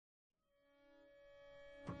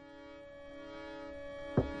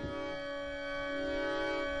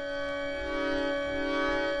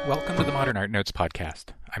Welcome to the Modern Art Notes podcast.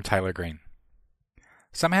 I'm Tyler Green.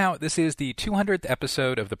 Somehow, this is the 200th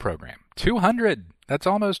episode of the program. 200! That's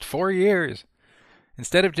almost 4 years!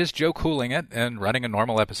 Instead of just Joe cooling it and running a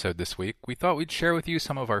normal episode this week, we thought we'd share with you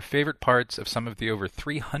some of our favorite parts of some of the over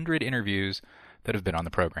 300 interviews that have been on the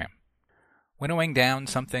program. Winnowing down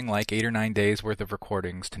something like 8 or 9 days worth of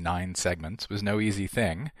recordings to 9 segments was no easy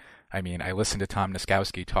thing. I mean, I listened to Tom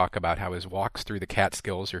Niskowski talk about how his walks through the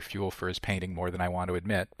Catskills are fuel for his painting more than I want to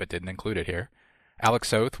admit, but didn't include it here.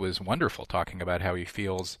 Alex Oath was wonderful talking about how he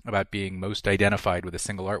feels about being most identified with a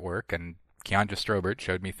single artwork, and Keandra Strobert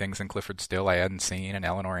showed me things in Clifford Still I hadn't seen, and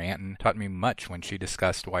Eleanor Anton taught me much when she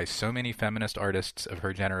discussed why so many feminist artists of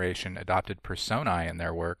her generation adopted personae in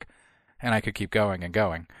their work, and I could keep going and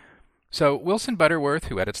going. So Wilson Butterworth,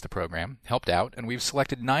 who edits the program, helped out, and we've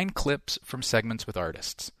selected 9 clips from segments with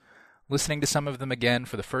artists. Listening to some of them again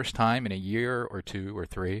for the first time in a year or 2 or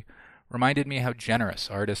 3 reminded me how generous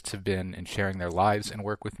artists have been in sharing their lives and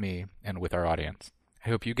work with me and with our audience. I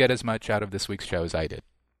hope you get as much out of this week's show as I did.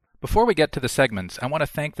 Before we get to the segments, I want to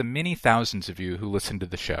thank the many thousands of you who listen to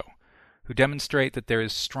the show, who demonstrate that there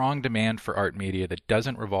is strong demand for art media that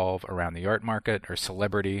doesn't revolve around the art market or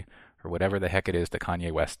celebrity or whatever the heck it is that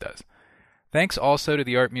Kanye West does. Thanks also to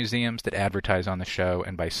the art museums that advertise on the show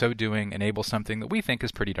and by so doing enable something that we think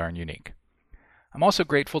is pretty darn unique. I'm also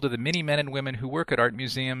grateful to the many men and women who work at art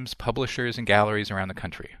museums, publishers, and galleries around the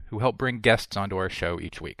country who help bring guests onto our show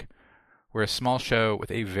each week. We're a small show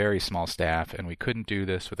with a very small staff, and we couldn't do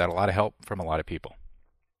this without a lot of help from a lot of people.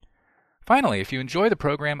 Finally, if you enjoy the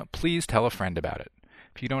program, please tell a friend about it.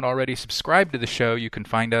 If you don't already subscribe to the show, you can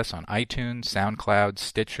find us on iTunes, SoundCloud,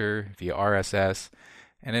 Stitcher, via RSS,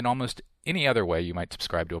 and in almost any other way you might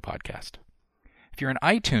subscribe to a podcast. If you're an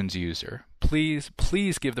iTunes user, please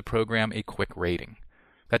give the program a quick rating.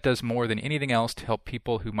 That does more than anything else to help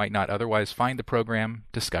people who might not otherwise find the program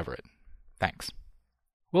discover it. Thanks.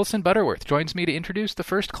 Wilson Butterworth joins me to introduce the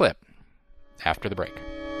first clip after the break.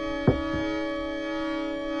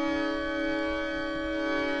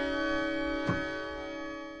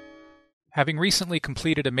 Having recently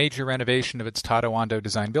completed a major renovation of its Tonawanda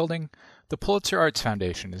Design building, the Pulitzer Arts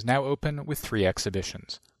Foundation is now open with 3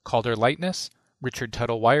 exhibitions: Calder Lightness, Richard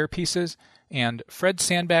Tuttle Wire Pieces, and Fred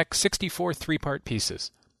Sandback 64 3-part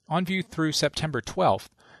pieces. On view through September 12th,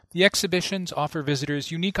 the exhibitions offer visitors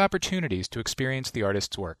unique opportunities to experience the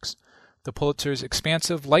artist's works. The Pulitzer's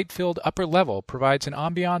expansive, light-filled upper level provides an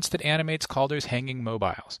ambiance that animates Calder's hanging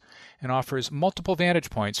mobiles, and offers multiple vantage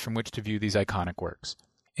points from which to view these iconic works.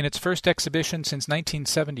 In its first exhibition since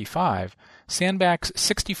 1975, Sandback's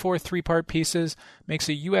 64 3-part pieces makes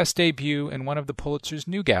a U.S. debut in one of the Pulitzer's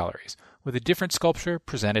new galleries, with a different sculpture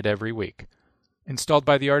presented every week. Installed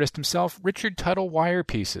by the artist himself, Richard Tuttle Wire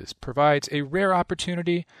Pieces provides a rare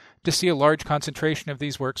opportunity to see a large concentration of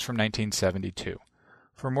these works from 1972.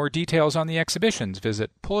 For more details on the exhibitions, visit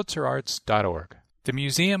pulitzerarts.org. The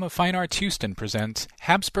Museum of Fine Arts Houston presents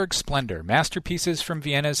Habsburg Splendor, Masterpieces from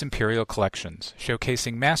Vienna's Imperial Collections,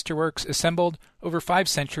 showcasing masterworks assembled over 5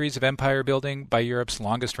 centuries of empire building by Europe's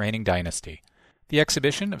longest-reigning dynasty. The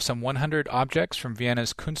exhibition of some 100 objects from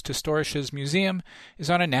Vienna's Kunsthistorisches Museum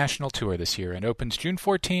is on a national tour this year and opens June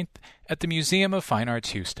 14th at the Museum of Fine Arts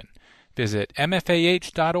Houston. Visit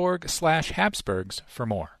mfah.org/Habsburgs for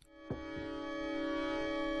more.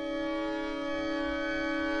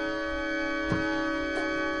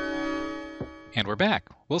 And we're back.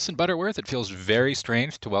 Wilson Butterworth, it feels very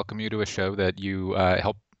strange to welcome you to a show that you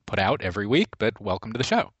help put out every week, but welcome to the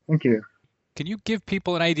show. Thank you. Can you give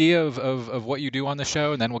people an idea of what you do on the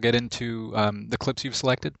show, and then we'll get into the clips you've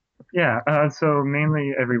selected? Yeah, so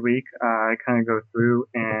mainly every week I kind of go through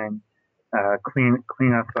and clean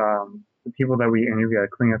up the people that we interview. I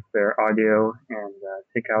clean up their audio and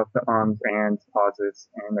take out the ums, ands, pauses,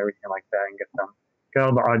 and everything like that, and get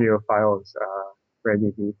all the audio files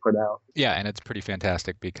ready to be put out. Yeah, and it's pretty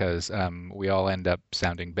fantastic because we all end up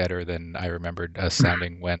sounding better than I remembered us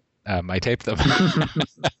sounding when I taped them.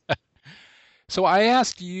 So I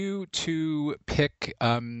asked you to pick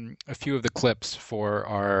a few of the clips for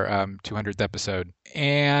our 200th episode,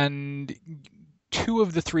 and 2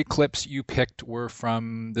 of the 3 clips you picked were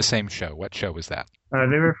from the same show. What show was that? They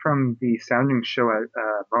were from the sounding show at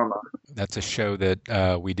MoMA. That's a show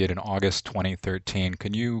that we did in August 2013.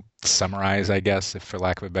 Can you summarize, I guess, if for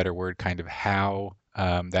lack of a better word, kind of how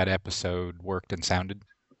that episode worked and sounded?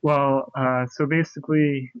 Well, so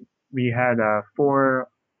basically we had 4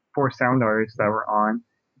 sound artists that were on,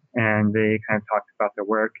 and they kind of talked about their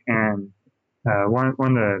work. And one of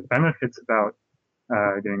the benefits about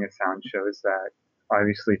doing a sound show is that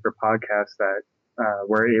obviously for podcasts that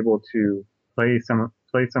we're able to play some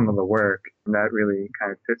display some of the work, and that really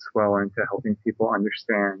kind of fits well into helping people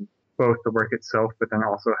understand both the work itself, but then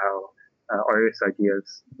also how artists'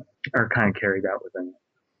 ideas are kind of carried out within it.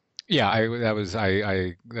 Yeah,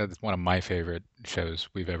 that's one of my favorite shows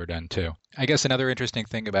we've ever done too. I guess another interesting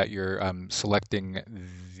thing about your selecting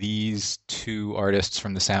these two artists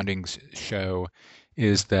from the Soundings show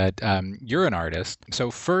is that you're an artist. So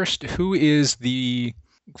first, who is the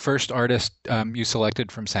first artist you selected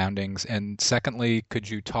from Soundings? And secondly, could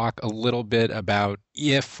you talk a little bit about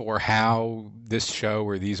if or how this show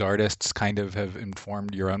or these artists kind of have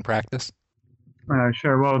informed your own practice?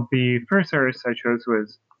 Sure. Well, the first artist I chose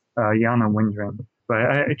was Jana Windren, but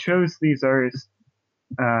I chose these artists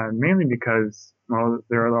mainly because, well,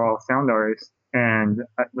 they're all sound artists, and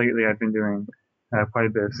lately I've been doing quite a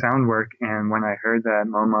bit of sound work. And when I heard that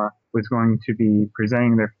MoMA was going to be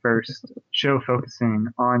presenting their first show focusing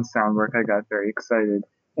on sound work, I got very excited.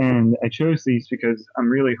 And I chose these because I'm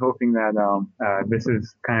really hoping that this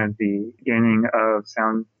is kind of the beginning of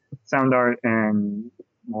sound art and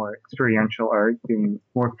more experiential art being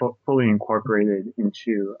more fully incorporated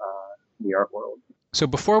into the art world. So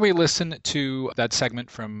before we listen to that segment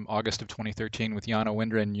from August of 2013 with Jana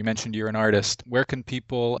Windren, you mentioned you're an artist. Where can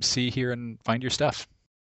people see, hear, and find your stuff?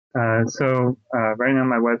 So right now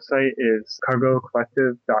my website is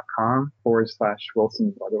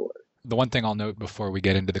cargocollective.com/Wilson Butterworth. The one thing I'll note before we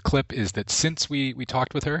get into the clip is that since we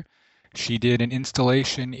talked with her, she did an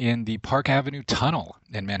installation in the Park Avenue Tunnel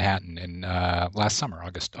in Manhattan in last summer,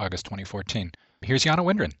 August 2014. Here's Jana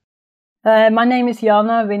Windren. My name is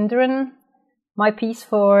Jana Windren. My piece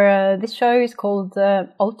for this show is called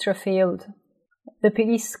Ultrafield. The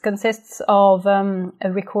piece consists of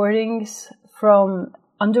recordings from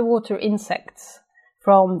underwater insects,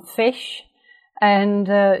 from fish, and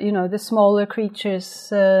the smaller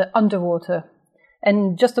creatures underwater.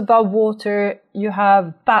 And just above water, you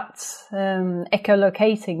have bats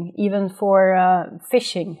echolocating, even for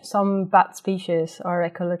fishing. Some bat species are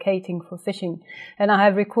echolocating for fishing. And I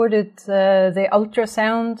have recorded the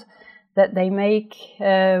ultrasound that they make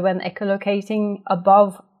when echolocating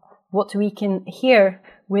above what we can hear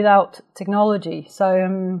without technology.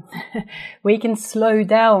 So we can slow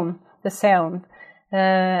down the sound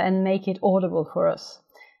and make it audible for us.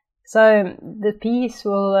 So the piece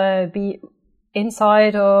will be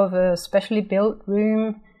inside of a specially built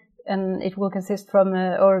room, and it will consist from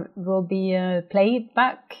will be played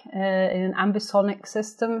back in an ambisonic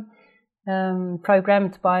system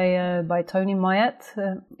programmed by Tony Mayette,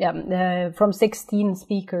 from 16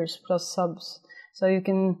 speakers plus subs. So you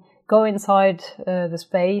can go inside the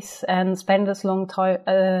space and spend as long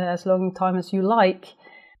time as you like.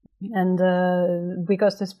 And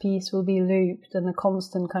because this piece will be looped in a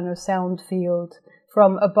constant kind of sound field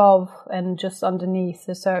from above and just underneath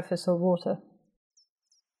the surface of water.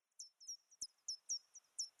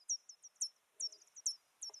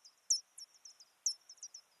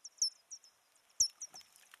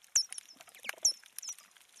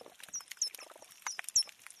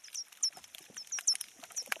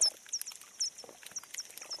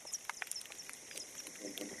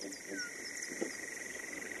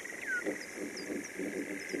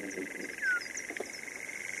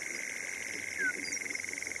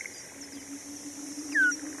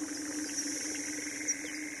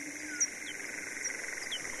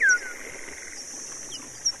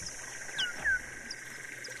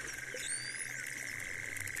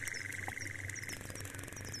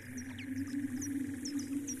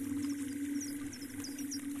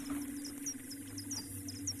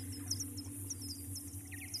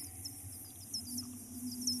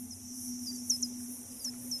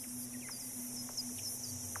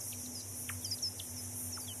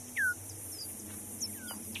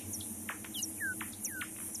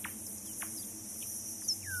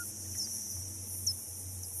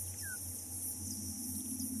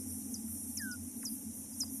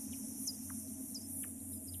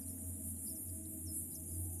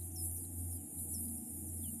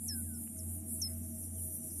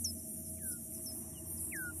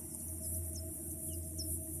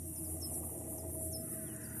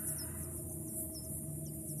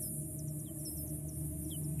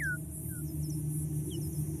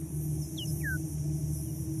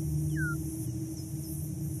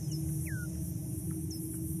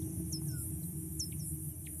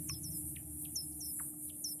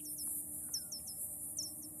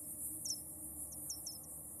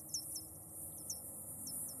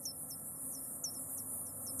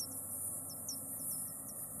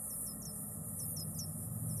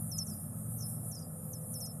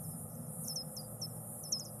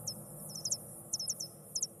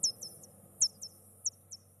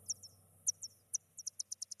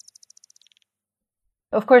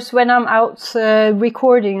 Of course, when I'm out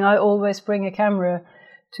recording, I always bring a camera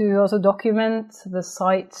to also document the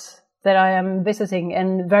sites that I am visiting.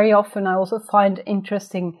 And very often I also find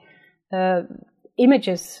interesting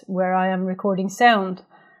images where I am recording sound.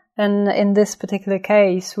 And in this particular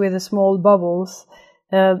case, with the small bubbles,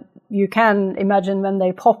 you can imagine when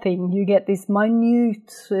they're popping, you get these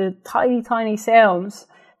minute, tiny sounds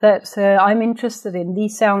that I'm interested in.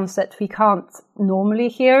 These sounds that we can't normally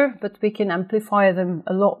hear, but we can amplify them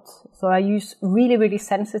a lot. So I use really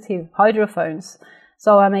sensitive hydrophones.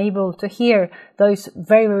 So I'm able to hear those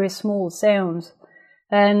very small sounds.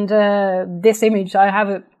 And this image, I have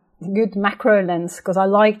a good macro lens because I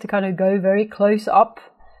like to kind of go very close up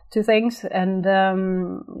to things and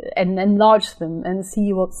enlarge them and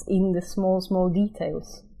see what's in the small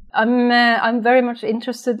details. I'm very much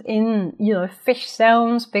interested in, fish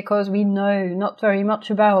sounds because we know not very much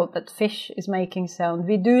about that fish is making sound.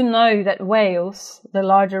 We do know that whales, the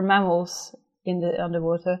larger mammals in the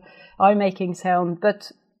underwater, are making sound,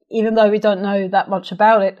 but even though we don't know that much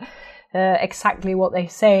about it, exactly what they're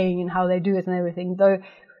saying and how they do it and everything, though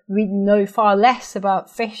we know far less about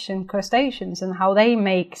fish and crustaceans and how they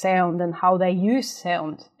make sound and how they use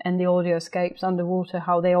sound and the audioscapes underwater,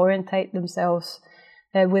 how they orientate themselves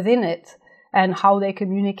within it, and how they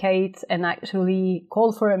communicate and actually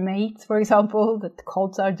call for a mate, for example, that the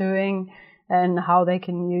cods are doing, and how they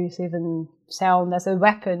can use even sound as a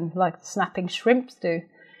weapon, like snapping shrimps do.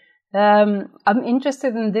 I'm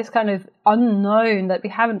interested in this kind of unknown that we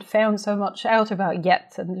haven't found so much out about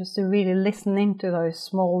yet, and just to really listen into those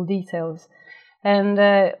small details. And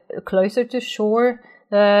closer to shore,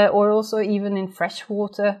 or also even in fresh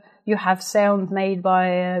water, you have sound made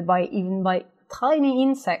by tiny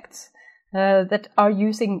insects that are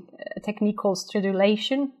using a technique called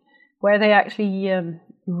stridulation, where they actually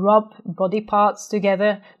rub body parts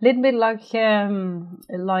together, a little bit like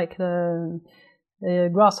the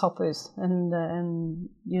grasshoppers and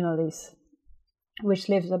these, which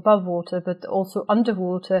lives above water, but also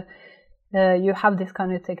underwater. You have this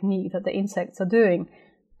kind of technique that the insects are doing,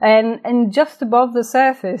 and just above the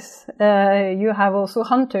surface, you have also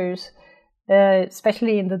hunters.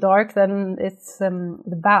 Especially in the dark, then it's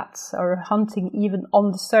the bats are hunting even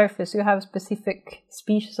on the surface. You have specific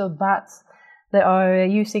species of bats that are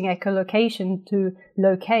using echolocation to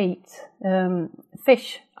locate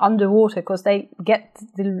fish underwater because they get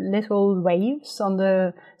the little waves on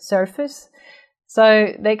the surface.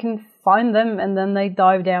 So they can find them and then they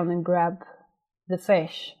dive down and grab the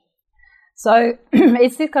fish. So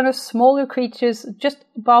it's these kind of smaller creatures just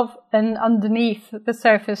above and underneath the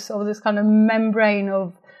surface of this kind of membrane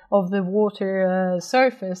of the water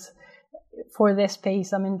surface. For this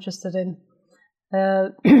piece I'm interested in.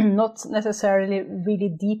 Not necessarily really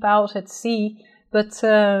deep out at sea, but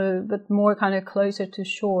more kind of closer to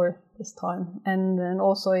shore this time, and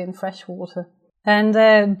also in fresh water. And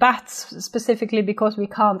bats specifically because we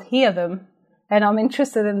can't hear them. And I'm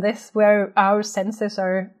interested in this where our senses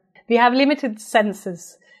are... We have limited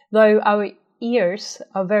senses, though our ears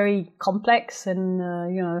are very complex and,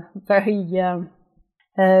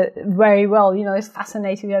 very well. It's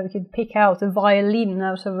fascinating that we can pick out a violin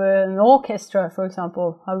out of an orchestra, for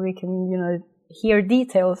example, how we can, hear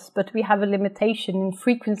details, but we have a limitation in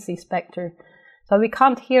frequency spectrum. So we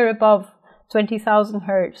can't hear above 20,000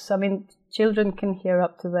 hertz. I mean, children can hear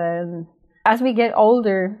up to there. And as we get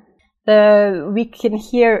older, we can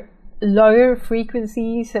hear lower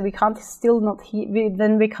frequencies, and we can't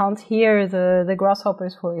hear the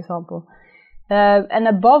grasshoppers, for example. And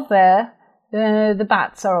above there, the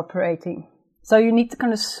bats are operating. So you need to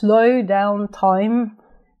kind of slow down time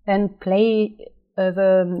and play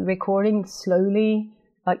the recording slowly,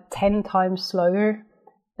 like 10 times slower.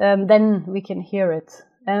 Then we can hear it.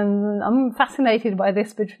 And I'm fascinated by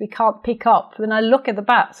this, which we can't pick up. When I look at the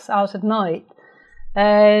bats out at night,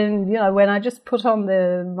 and when I just put on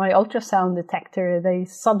my ultrasound detector, they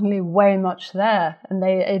suddenly very much there, and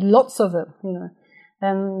they lots of them,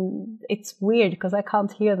 and it's weird because I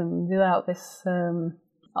can't hear them without this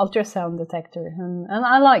ultrasound detector, and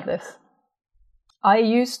I like this. I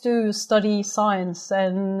used to study science,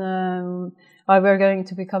 and I were going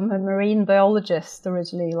to become a marine biologist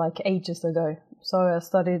originally, like ages ago. So I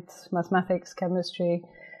studied mathematics, chemistry,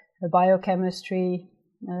 biochemistry,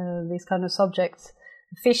 these kind of subjects.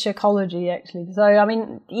 Fish ecology, actually. So, I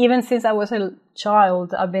mean, even since I was a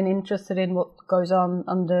child, I've been interested in what goes on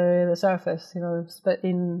under the surface, but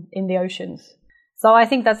in the oceans. So I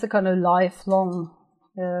think that's the kind of lifelong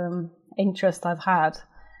interest I've had.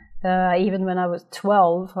 Even when I was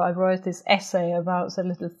 12, I wrote this essay about a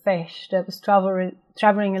little fish that was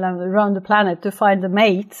traveling around the planet to find a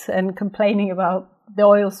mate and complaining about the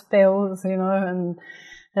oil spills, and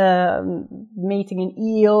meeting an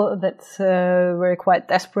eel that were quite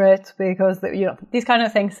desperate because, these kind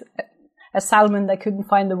of things, a salmon that couldn't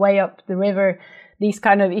find the way up the river, these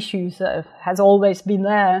kind of issues has always been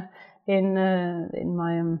there in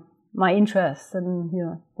my interest and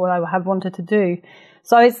what I have wanted to do.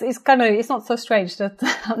 So it's not so strange that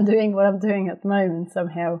I'm doing what I'm doing at the moment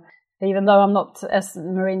somehow. Even though I'm not a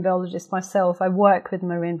marine biologist myself, I work with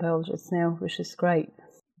marine biologists now, which is great.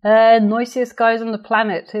 Noisiest Guys on the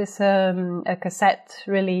Planet is a cassette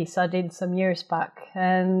release I did some years back,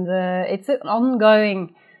 and it's an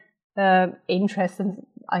ongoing interest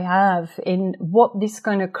I have in what this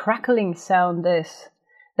kind of crackling sound is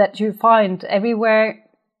that you find everywhere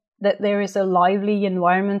that there is a lively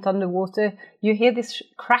environment underwater. You hear this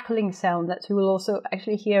crackling sound that you will also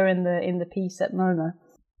actually hear in the piece at Mona.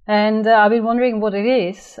 And I've been wondering what it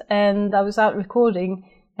is, and I was out recording,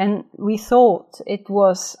 and we thought it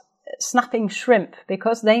was snapping shrimp,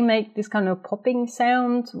 because they make this kind of popping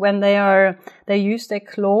sound when they use their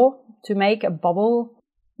claw to make a bubble.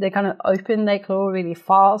 They kind of open their claw really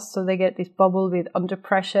fast, so they get this bubble with under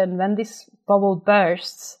pressure, and when this bubble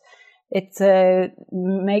bursts, it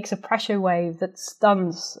makes a pressure wave that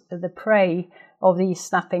stuns the prey of these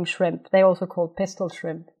snapping shrimp. They're also called pistol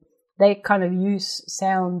shrimp. They kind of use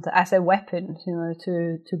sound as a weapon,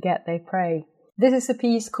 to get their prey. This is a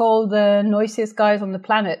piece called The Noisiest Guys on the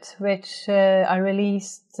Planet, which I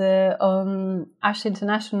released on Ash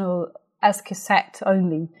International as cassette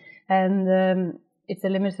only. And it's a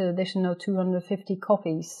limited edition of 250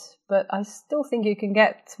 copies. But I still think you can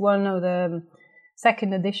get one of the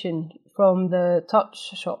second edition from the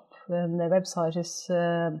Touch Shop. And their website is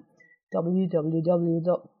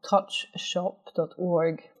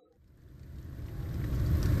www.touchshop.org.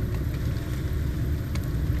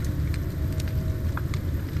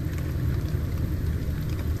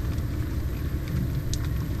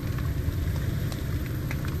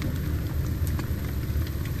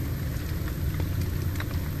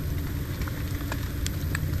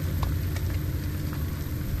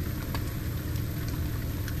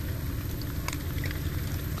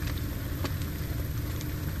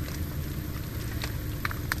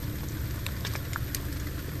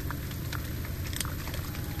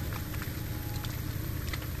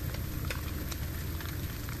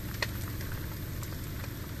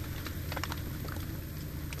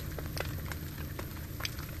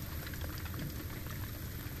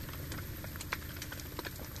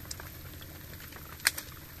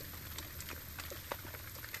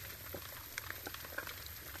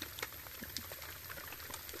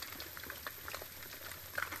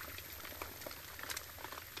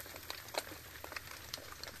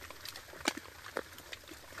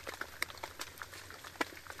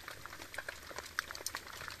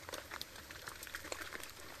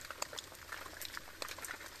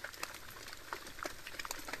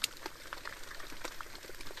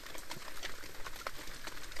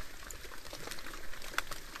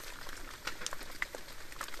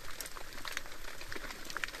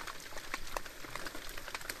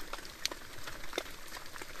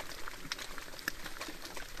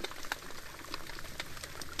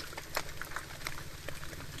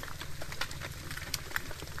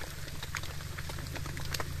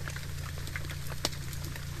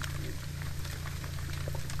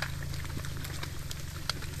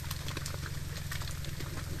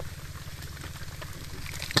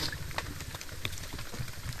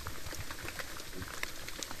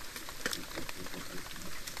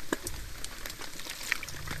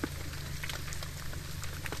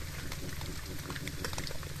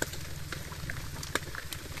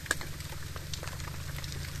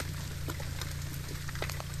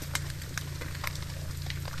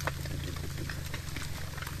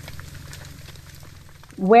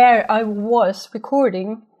 Where I was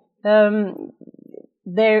recording,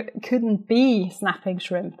 there couldn't be snapping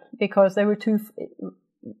shrimp because they were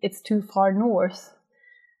it's too far north.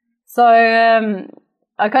 So I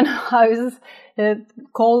was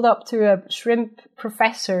called up to a shrimp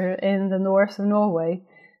professor in the north of Norway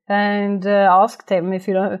and asked him if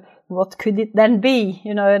what could it then be,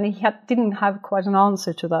 and he didn't have quite an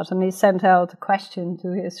answer to that, and he sent out a question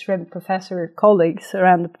to his shrimp professor colleagues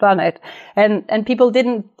around the planet, and people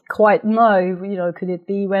didn't quite know, could it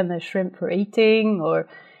be when the shrimp were eating, or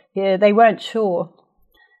they weren't sure.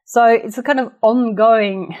 So it's a kind of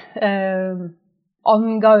ongoing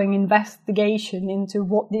investigation into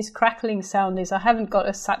what this crackling sound is. I haven't got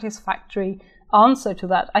a satisfactory answer to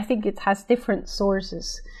that. I think it has different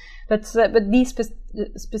sources. But these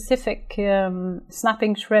specific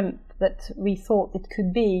snapping shrimp that we thought it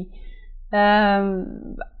could be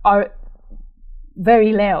are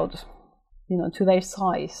very loud, to their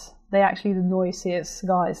size. They're actually the noisiest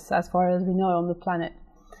guys, as far as we know, on the planet.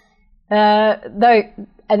 Though,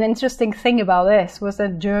 an interesting thing about this was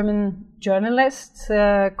that German journalist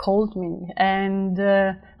called me, and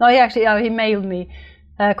he mailed me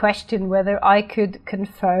a question whether I could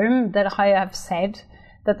confirm that I have said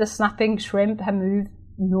that the snapping shrimp have moved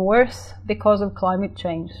north because of climate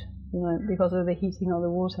change, because of the heating of the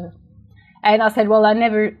water. And I said, well, I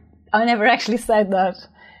never actually said that,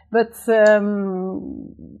 but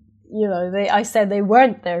I said they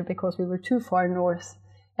weren't there because we were too far north.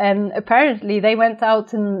 And apparently they went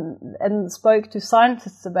out and spoke to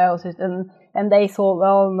scientists about it, and they thought,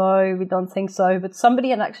 well, no, we don't think so. But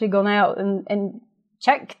somebody had actually gone out and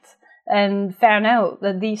checked and found out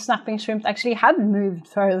that these snapping shrimps actually had moved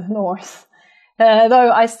further north.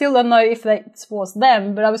 Though I still don't know if that was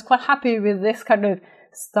them, but I was quite happy with this kind of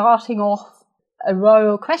starting off a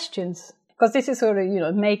row of questions, because this is sort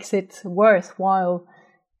of, makes it worthwhile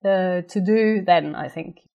to do then, I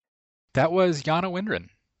think. That was Jana Windren.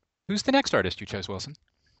 Who's the next artist you chose, Wilson?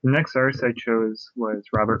 The next artist I chose was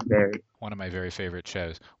Robert Barry. One of my very favorite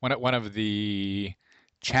shows. One of the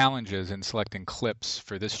challenges in selecting clips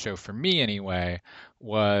for this show, for me anyway,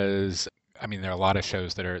 was, there are a lot of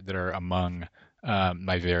shows that are among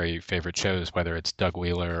my very favorite shows, whether it's Doug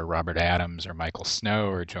Wheeler or Robert Adams or Michael Snow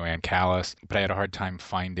or Joanne Callis. But I had a hard time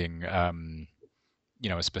finding, a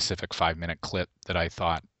specific 5-minute clip that I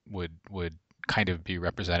thought would kind of be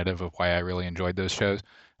representative of why I really enjoyed those shows.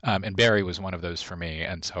 And Barry was one of those for me,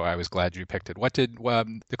 and so I was glad you picked it. What did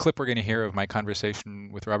the clip we're going to hear of my conversation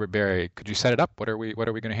with Robert Barry? Could you set it up? What are we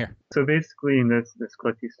going to hear? So basically, in this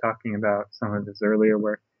clip, he's talking about some of his earlier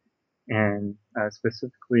work, and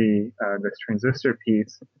specifically this transistor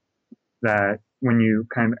piece. That when you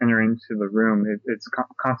kind of enter into the room, it's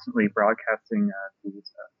constantly broadcasting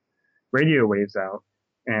these radio waves out,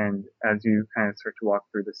 and as you kind of start to walk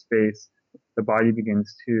through the space, the body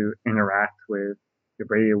begins to interact with the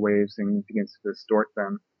radio waves and begins to distort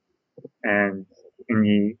them. And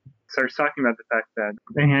he starts talking about the fact that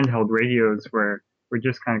the handheld radios were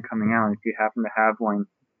just kind of coming out. If you happen to have one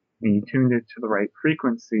and you tuned it to the right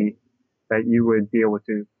frequency, that you would be able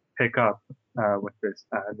to pick up what the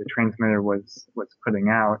transmitter was putting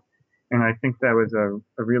out. And I think that was a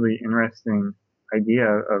really interesting idea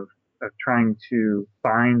of trying to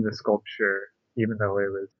find the sculpture, even though it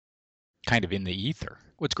was kind of in the ether.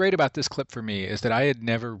 What's great about this clip for me is that I had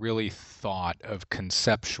never really thought of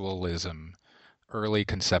conceptualism, early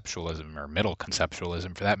conceptualism or middle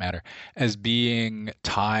conceptualism for that matter, as being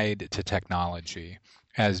tied to technology,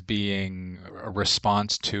 as being a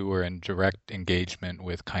response to or in direct engagement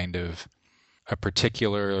with kind of a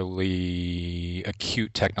particularly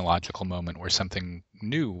acute technological moment where something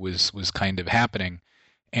new was kind of happening.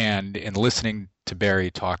 And in listening to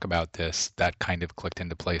Barry talk about this, that kind of clicked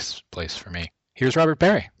into place for me. Here's Robert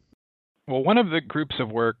Barry. Well, one of the groups of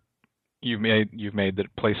work you've made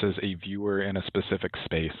that places a viewer in a specific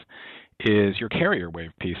space is your carrier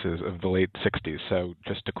wave pieces of the late 60s. So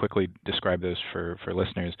just to quickly describe those for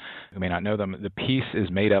listeners who may not know them, the piece is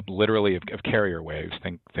made up literally of carrier waves,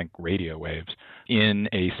 think radio waves, in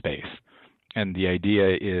a space. And the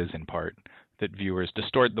idea is, in part, that viewers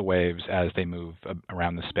distort the waves as they move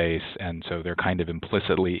around the space, and so they're kind of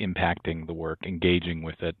implicitly impacting the work, engaging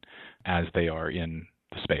with it as they are in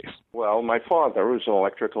the space. Well, my father was an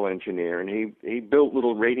electrical engineer, and he built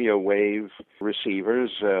little radio wave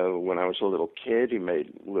receivers. When I was a little kid, he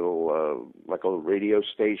made little, like a radio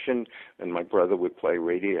station, and my brother would play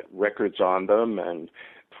radio records on them, and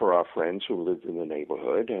for our friends who lived in the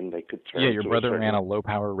neighborhood, and they could turn. Yeah, your brother ran a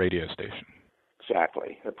low-power radio station.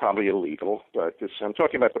 Exactly. Probably illegal, but I'm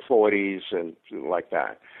talking about the 40s and like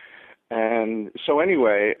that. And so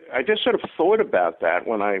anyway, I just sort of thought about that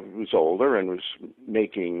when I was older and was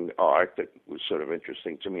making art that was sort of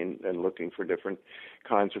interesting to me and looking for different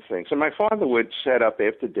kinds of things. And my father would set up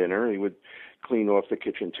after dinner. He would clean off the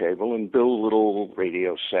kitchen table and build little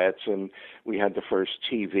radio sets, and we had the first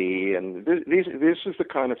TV. And this is the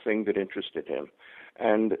kind of thing that interested him.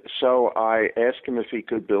 And so I asked him if he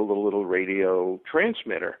could build a little radio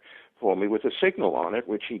transmitter for me with a signal on it,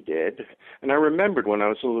 which he did. And I remembered when I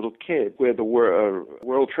was a little kid where the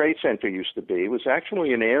World Trade Center used to be. It was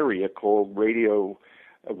actually an area called Radio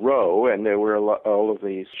Row, and there were all of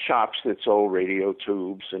these shops that sold radio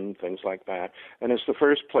tubes and things like that. And it's the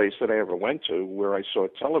first place that I ever went to where I saw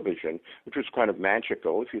television, which was kind of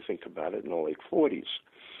magical if you think about it, in the late 40s.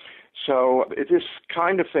 So this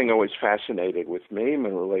kind of thing always fascinated with me, my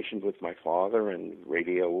relation with my father and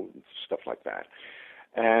radio, stuff like that.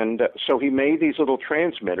 And so he made these little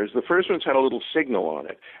transmitters. The first ones had a little signal on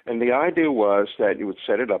it. And the idea was that you would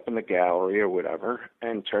set it up in the gallery or whatever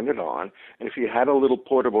and turn it on. And if you had a little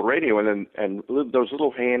portable radio, and those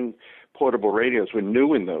little hand portable radios were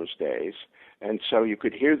new in those days, and so you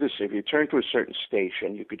could hear this. If you turned to a certain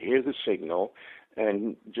station, you could hear the signal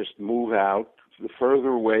and just move out. The further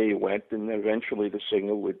away you went, and eventually the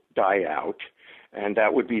signal would die out, and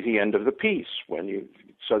that would be the end of the piece.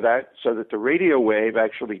 So that the radio wave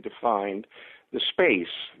actually defined the space,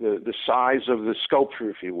 the size of the sculpture,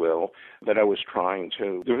 if you will, that I was trying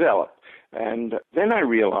to develop. And then I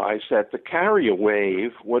realized that the carrier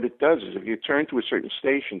wave, what it does is if you turn to a certain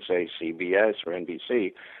station, say CBS or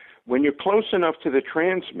NBC, when you're close enough to the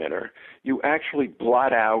transmitter, you actually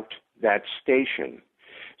blot out that station.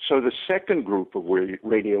 So the second group of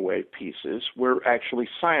radio wave pieces were actually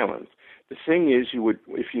silent. The thing is,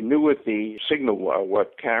 if you knew what the signal was,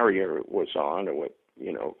 what carrier it was on, or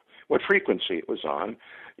what frequency it was on,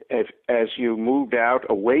 as you moved out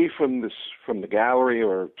away from the gallery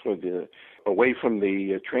or away from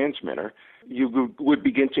the transmitter, you would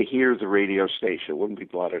begin to hear the radio station. It wouldn't be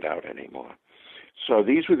blotted out anymore. So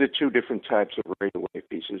these were the two different types of radio wave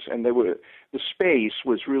pieces, and the space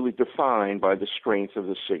was really defined by the strength of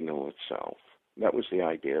the signal itself. That was the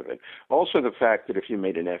idea of it. Also the fact that if you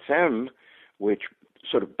made an FM, which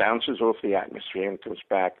sort of bounces off the atmosphere and comes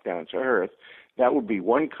back down to Earth, that would be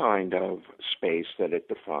one kind of space that it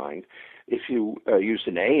defined. If you used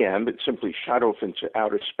an AM, it simply shot off into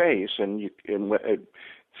outer space and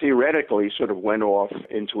theoretically sort of went off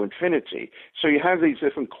into infinity. So you have these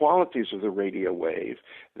different qualities of the radio wave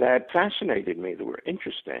that fascinated me, that were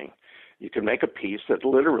interesting. You could make a piece that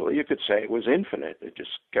literally you could say it was infinite. It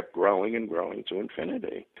just kept growing and growing to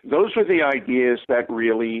infinity. Those were the ideas that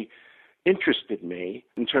really interested me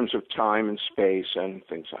in terms of time and space and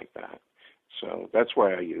things like that. So that's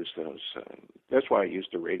why I used those. That's why I used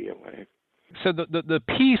the radio wave. So the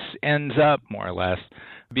piece ends up more or less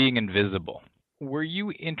being invisible. Were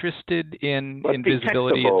you interested in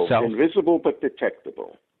invisibility itself? Invisible but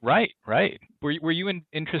detectable. Right. Were you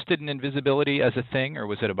interested in invisibility as a thing, or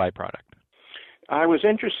was it a byproduct? I was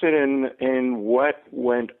interested in what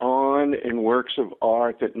went on in works of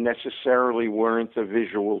art that necessarily weren't the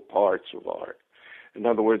visual parts of art. In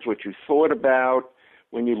other words, what you thought about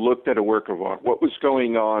when you looked at a work of art, what was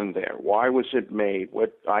going on there? Why was it made?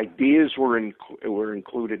 What ideas were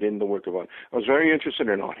included in the work of art? I was very interested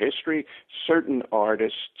in art history. Certain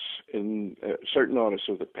artists of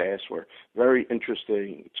the past were very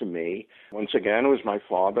interesting to me. Once again, it was my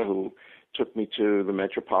father who took me to the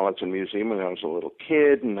Metropolitan Museum when I was a little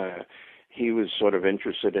kid, and he was sort of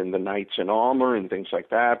interested in the knights in armor and things like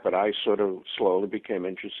that, but I sort of slowly became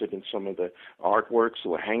interested in some of the artworks that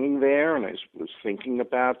were hanging there, and I was thinking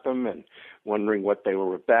about them and wondering what they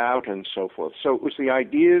were about and so forth. So it was the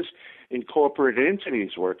ideas incorporated into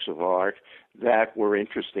these works of art that were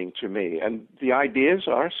interesting to me. And the ideas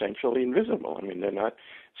are essentially invisible. I mean, they're not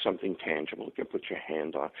something tangible you can put your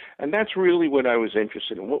hand on. And that's really what I was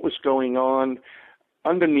interested in, what was going on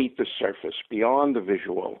underneath the surface, beyond the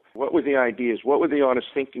visual. What were the ideas? What were the artists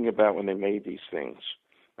thinking about when they made these things?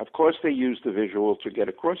 Of course, they used the visual to get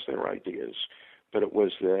across their ideas, but it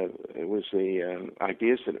was the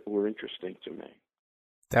ideas that were interesting to me.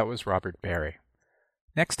 That was Robert Barry.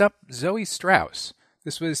 Next up, Zoe Strauss.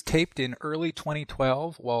 This was taped in early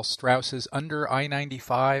 2012 while Strauss's Under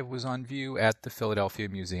I-95 was on view at the Philadelphia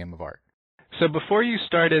Museum of Art. So before you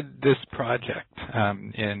started this project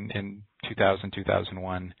in 2000,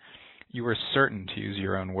 2001, you were certain, to use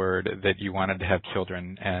your own word, that you wanted to have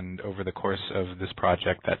children, and over the course of this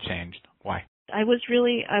project that changed. Why? I was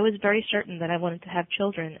very certain that I wanted to have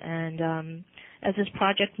children, and as this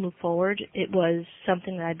project moved forward, it was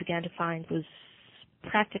something that I began to find was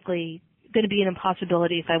practically going to be an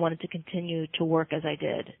impossibility if I wanted to continue to work as I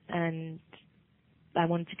did, and I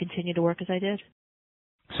wanted to continue to work as I did.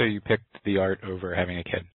 So you picked the art over having a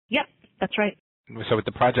kid? Yep, that's right. So with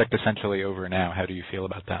the project essentially over now, how do you feel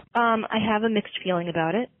about that? I have a mixed feeling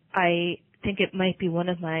about it. I think it might be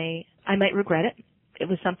I might regret it. It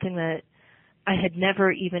was something that I had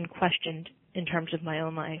never even questioned in terms of my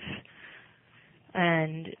own life.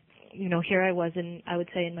 And, here I was I would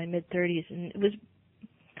say in my mid-30s, and it was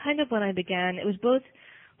kind of when I began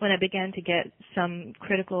to get some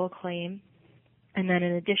critical acclaim, and then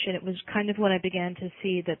in addition, it was kind of when I began to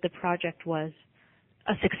see that the project was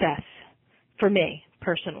a success for me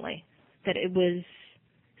personally, that it was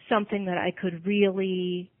something that I could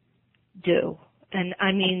really do. And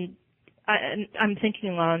I mean, I'm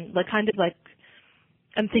thinking on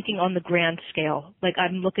I'm thinking on the grand scale. Like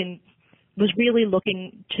was really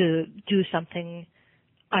looking to do something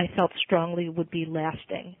I felt strongly would be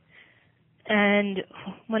lasting. And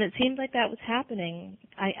when it seemed like that was happening,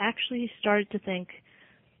 I actually started to think,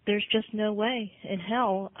 there's just no way in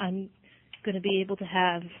hell I'm going to be able to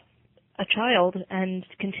have a child and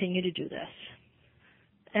continue to do this.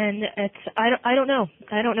 And I don't know.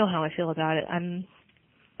 I don't know how I feel about it. I'm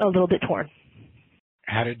a little bit torn.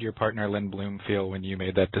 How did your partner, Lynn Bloom, feel when you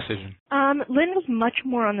made that decision? Lynn was much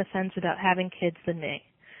more on the fence about having kids than me.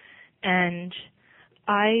 And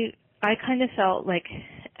I kind of felt like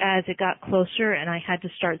as it got closer and I had to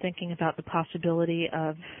start thinking about the possibility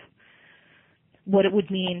of what it would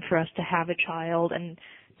mean for us to have a child and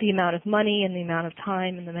the amount of money and the amount of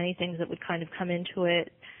time and the many things that would kind of come into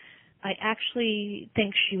it, I actually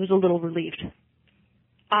think she was a little relieved.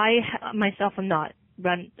 I myself am not.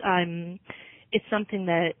 It's something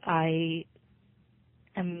that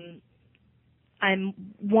I'm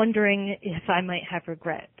wondering if I might have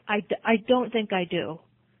regret. I don't think I do.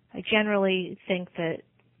 I generally think that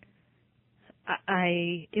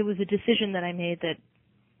it was a decision that I made that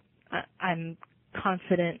I'm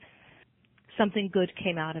confident something good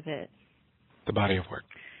came out of it. The body of work.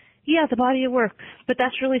 Yeah, the body of work. But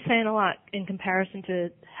that's really saying a lot in comparison to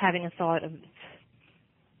having a thought of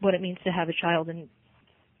what it means to have a child and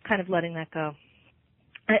kind of letting that go.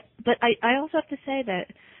 But I also have to say that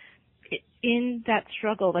in that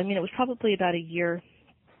struggle, I mean, it was probably about a year,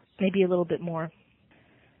 maybe a little bit more,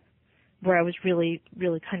 where I was really,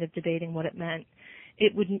 really kind of debating what it meant.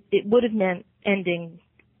 It would have meant ending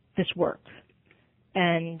this work.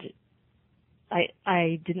 And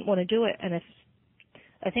I didn't want to do it. And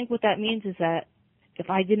I think what that means is that if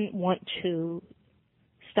I didn't want to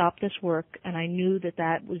stop this work and I knew that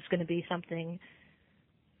that was going to be something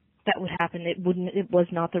that would happen, it was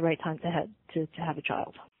not the right time to have a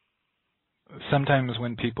child. Sometimes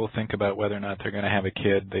when people think about whether or not they're going to have a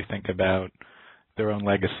kid, they think about their own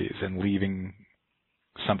legacies and leaving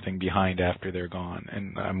something behind after they're gone.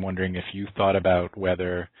 And I'm wondering if you thought about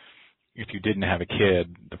whether, if you didn't have a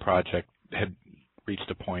kid, the project had reached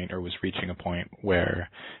a point or was reaching a point where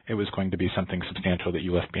it was going to be something substantial that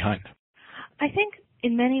you left behind. I think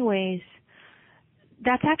in many ways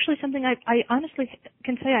that's actually something I honestly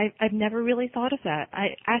can say I've never really thought of that.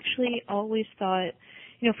 I actually always thought,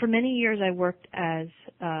 for many years I worked as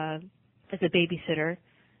a babysitter,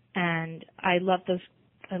 and I loved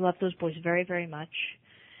those boys very, very much.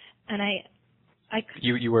 And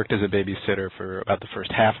You worked as a babysitter for about the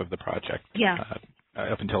first half of the project. Yeah.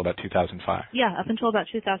 Up until about 2005. Yeah, up until about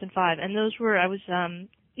 2005. And those were, I was, kind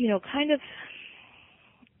of,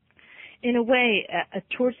 in a way,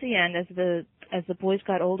 towards the end, as the boys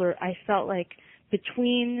got older, I felt like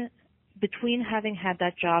between having had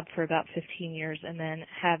that job for about 15 years and then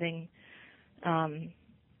having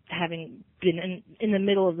been in the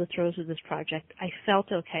middle of the throes of this project, I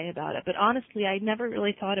felt okay about it. But honestly, I never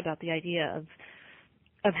really thought about the idea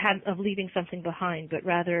of leaving something behind, but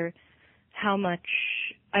rather how much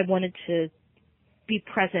I wanted to be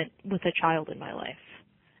present with a child in my life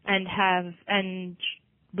and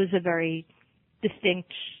was a very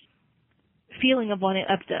distinct feeling of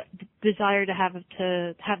desire to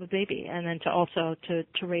have a baby and then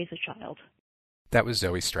to raise a child. That was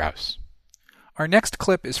Zoe Strauss. Our next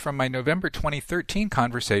clip is from my November 2013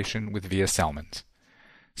 conversation with Via Selmans.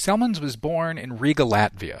 Selmans was born in Riga,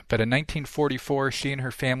 Latvia, but in 1944 she and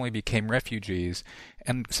her family became refugees,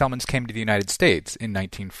 and Selmans came to the United States in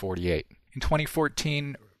 1948. In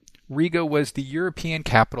 2014, Riga was the European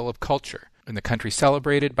capital of culture, and the country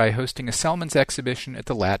celebrated by hosting a Selmans exhibition at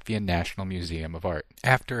the Latvian National Museum of Art.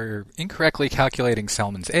 After incorrectly calculating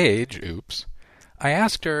Selmans' age, I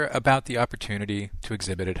asked her about the opportunity to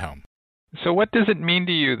exhibit at home. So what does it mean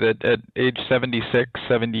to you that at age 76,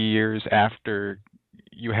 70 years after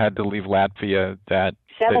you had to leave Latvia, that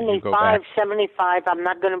 75, 75. I'm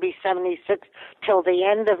not going to be 76 till the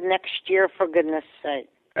end of next year, for goodness sake.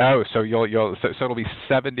 Oh, so so it'll be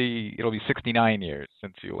 70. It'll be 69 years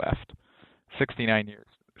since you left. 69 years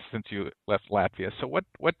since you left Latvia. So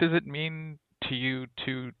what does it mean to you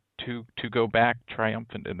to go back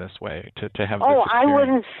triumphant in this way? To have this experience? I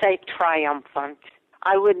wouldn't say triumphant.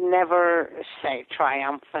 I would never say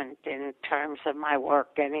triumphant in terms of my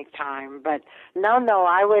work any time, but no,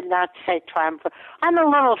 I would not say triumphant. I'm a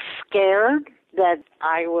little scared that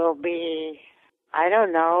I will be,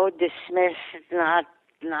 dismissed, not,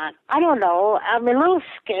 I don't know. I'm a little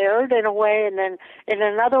scared in a way, and then in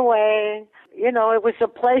another way, it was a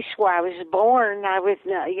place where I was born. I was,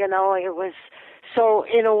 it was, so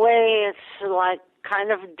in a way it's like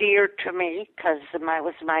kind of dear to me because it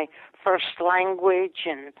was my first language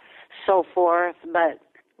and so forth, but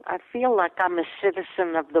I feel like I'm a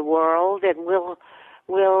citizen of the world and will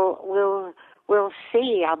we'll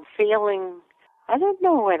see. I don't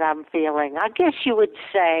know what I'm feeling. I guess you would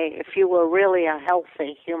say, if you were really a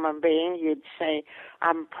healthy human being, you'd say,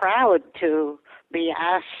 I'm proud to be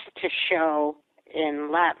asked to show in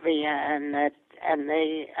Latvia, and that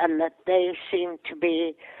they seem to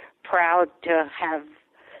be proud to have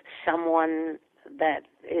someone that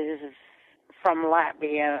is from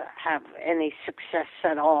Latvia have any success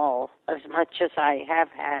at all, as much as I have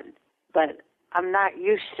had. But I'm not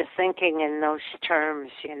used to thinking in those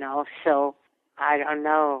terms, so I don't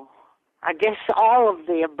know. I guess all of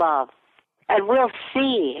the above. And we'll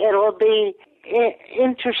see. It'll be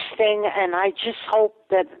interesting, and I just hope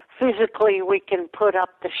that physically we can put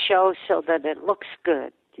up the show so that it looks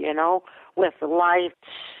good, with lights,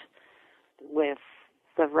 with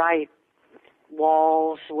the right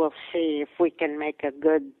walls. We'll see if we can make a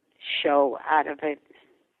good show out of it.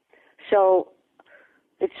 So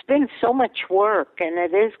it's been so much work, and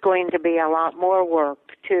it is going to be a lot more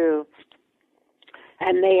work, too.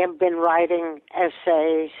 And they have been writing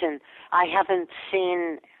essays, and I haven't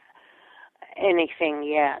seen anything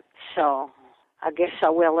yet, so I guess I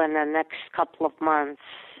will in the next couple of months.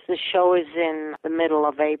 The show is in the middle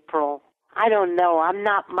of April. I don't know. I'm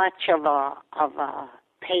not much of a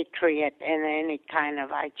patriot in any kind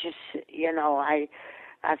of. I just,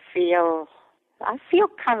 I feel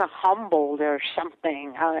kind of humbled or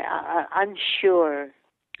something. I'm unsure.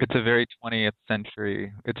 It's a very 20th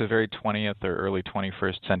century. It's a very 20th or early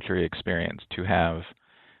 21st century experience to have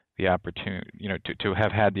the opportunity, to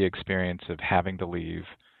have had the experience of having to leave,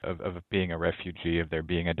 of being a refugee, of there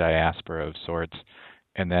being a diaspora of sorts,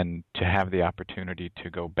 and then to have the opportunity to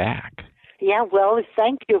go back. Yeah, well,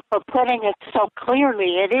 thank you for putting it so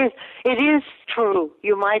clearly. It is true.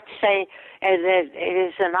 You might say that it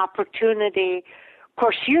is an opportunity. Of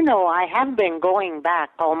course, I have been going back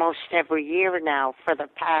almost every year now for the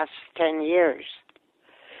past 10 years.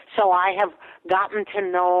 So I have gotten to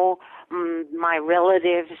know my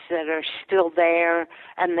relatives that are still there,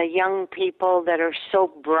 and the young people that are so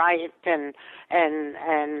bright and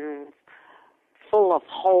full of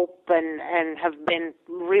hope and have been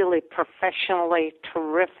really professionally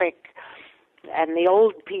terrific, and the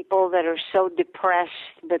old people that are so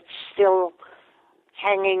depressed but still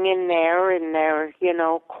hanging in there, and they're,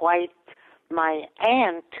 quite. My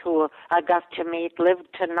aunt, who I got to meet, lived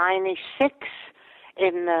to 96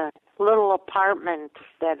 in the little apartment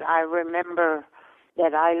that I remember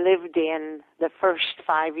that I lived in the first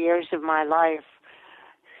 5 years of my life.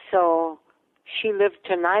 So she lived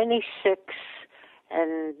to 96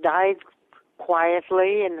 and died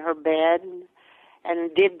quietly in her bed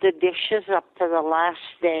and did the dishes up to the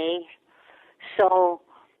last day. So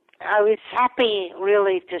I was happy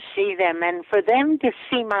really to see them, and for them to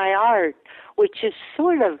see my art, which is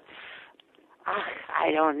sort of,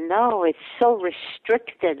 I don't know, it's so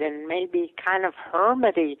restricted and maybe kind of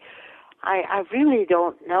hermity. I really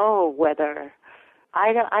don't know whether,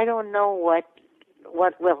 I don't know what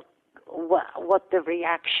the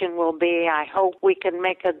reaction will be. I hope we can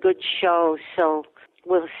make a good show, so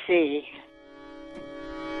we'll see.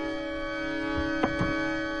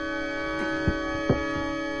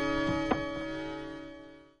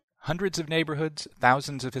 Hundreds of neighborhoods,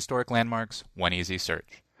 thousands of historic landmarks, one easy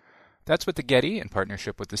search. That's what the Getty, in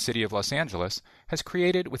partnership with the City of Los Angeles, has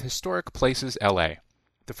created with Historic Places LA,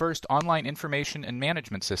 the first online information and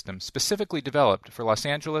management system specifically developed for Los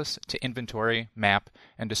Angeles to inventory, map,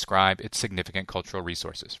 and describe its significant cultural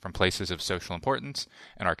resources, from places of social importance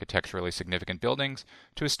and architecturally significant buildings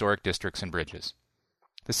to historic districts and bridges.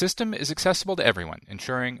 The system is accessible to everyone,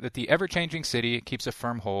 ensuring that the ever-changing city keeps a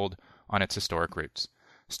firm hold on its historic roots.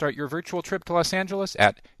 Start your virtual trip to Los Angeles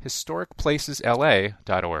at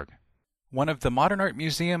historicplacesla.org. One of the Modern Art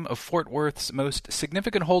Museum of Fort Worth's most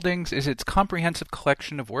significant holdings is its comprehensive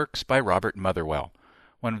collection of works by Robert Motherwell,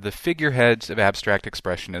 one of the figureheads of abstract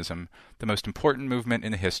expressionism, the most important movement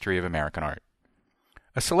in the history of American art.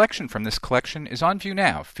 A selection from this collection is on view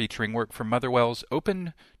now, featuring work from Motherwell's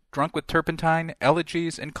Open, Drunk with Turpentine,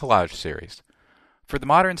 Elegies, and Collage series. For the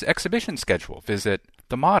Modern's exhibition schedule, visit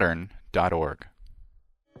themodern.org.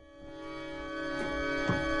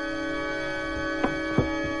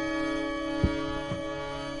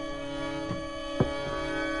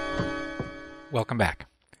 Welcome back.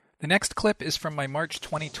 The next clip is from my March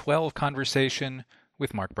 2012 conversation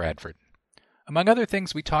with Mark Bradford. Among other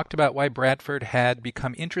things, we talked about why Bradford had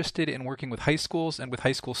become interested in working with high schools and with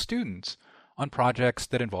high school students on projects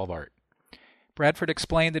that involve art. Bradford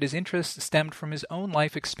explained that his interest stemmed from his own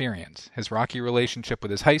life experience, his rocky relationship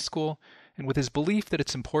with his high school, and with his belief that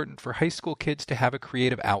it's important for high school kids to have a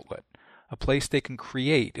creative outlet, a place they can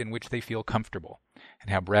create in which they feel comfortable, and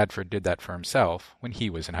how Bradford did that for himself when he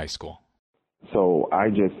was in high school. So I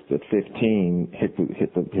just, at 15, hit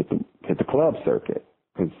the club circuit,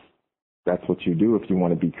 because that's what you do if you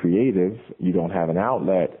want to be creative. You don't have an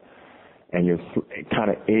outlet, and you're kind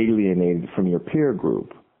of alienated from your peer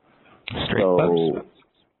group. Straight clubs?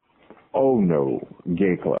 Oh, no,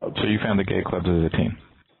 gay clubs. So you found the gay clubs as a teen?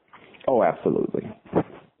 Oh, absolutely.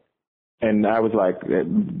 And I was like,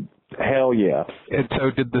 hell yeah. And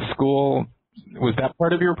so did the school, was that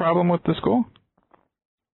part of your problem with the school?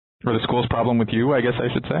 Or the school's problem with you, I guess I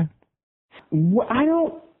should say? Well, I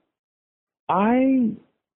don't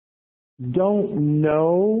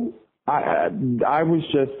know. I was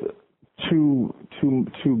just too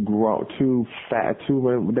grown, too fat, they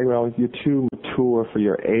were always, you're too mature for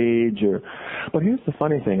your age. But here's the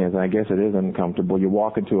funny thing is, I guess it is uncomfortable. You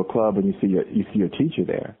walk into a club and you see your teacher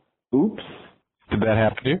there. Oops. Did that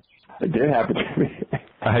happen to you? It did happen to me.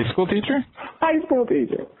 A high school teacher? High school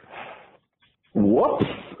teacher. Whoops.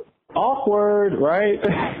 Awkward, right?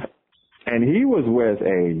 And he was with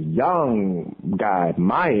a young guy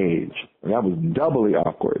my age. That was doubly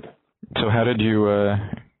awkward. So how did you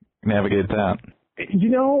navigate that? You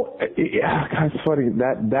know, it's funny.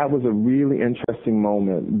 That was a really interesting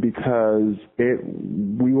moment because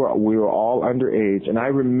we were all underage, and I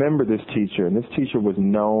remember this teacher, and this teacher was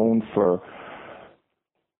known for,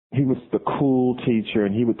 he was the cool teacher,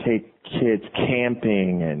 and he would take kids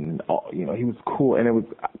camping, and he was cool, and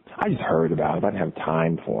I just heard about it. I didn't have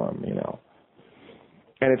time for him,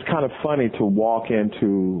 And it's kind of funny to walk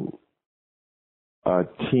into a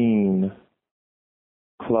teen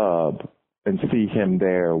club and see him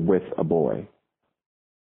there with a boy.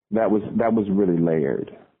 That was really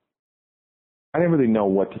layered. I didn't really know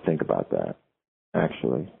what to think about that,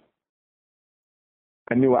 actually.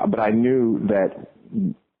 I knew that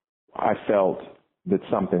I felt that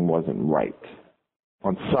something wasn't right.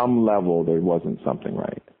 On some level, there wasn't something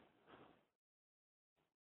right.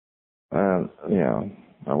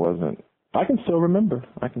 I wasn't. I can still remember.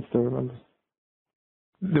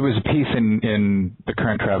 There was a piece in the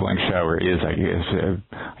current traveling show, or is, I guess,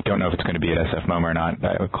 I don't know if it's going to be at SF MoMA or not,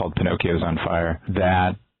 called Pinocchio's on Fire,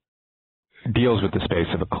 that deals with the space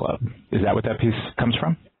of a club. Is that what that piece comes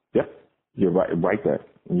from? Yep, you're right there.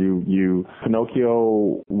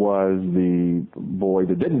 Pinocchio was the boy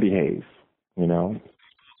that didn't behave, and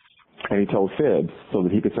he told fibs so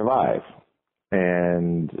that he could survive.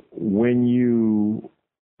 And when you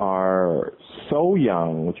are so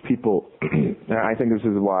young, which people, I think this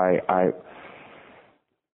is why I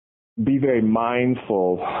be very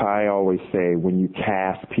mindful, I always say, when you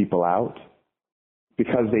cast people out,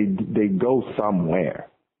 because they go somewhere.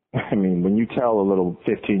 I mean, when you tell a little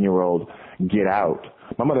 15-year-old, get out,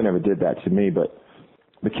 my mother never did that to me, but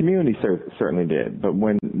the community certainly did. But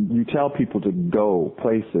when you tell people to go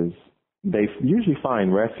places, they usually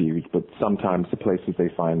find refuge, but sometimes the places they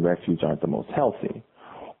find refuge aren't the most healthy.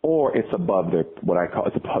 Or it's above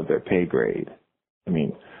it's above their pay grade. I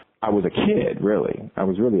mean, I was a kid, really. I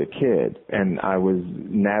was really a kid, and I was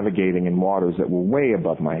navigating in waters that were way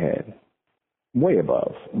above my head. Way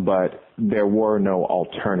above. But there were no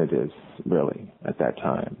alternatives, really, at that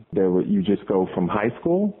time. You just go from high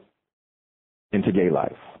school into gay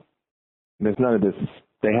life. There's none of this.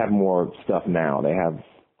 They have more stuff now. They have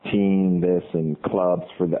teen this and clubs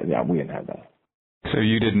for that. Yeah, we didn't have that. So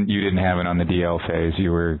you didn't have it on the DL phase.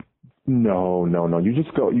 You were. No. You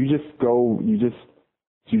just go. You just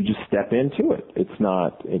step into it. It's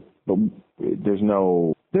not. But there's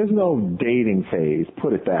no dating phase.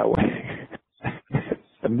 Put it that way.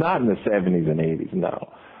 Not in the 70s and 80s.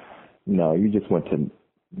 No. You just went to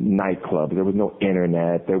nightclubs. There was no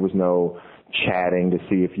internet. There was no chatting to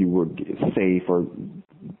see if you were safe or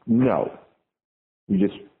no. You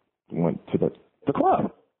just went to the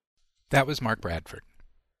club. That was Mark Bradford.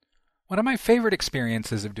 One of my favorite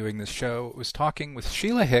experiences of doing this show was talking with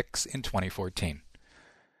Sheila Hicks in 2014.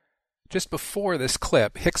 Just before this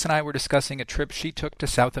clip, Hicks and I were discussing a trip she took to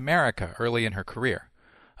South America early in her career.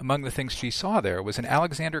 Among the things she saw there was an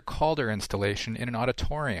Alexander Calder installation in an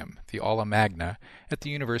auditorium, the Aula Magna, at the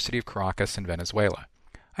University of Caracas in Venezuela.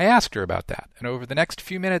 I asked her about that, and over the next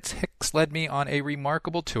few minutes, Hicks led me on a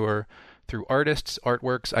remarkable tour through artists,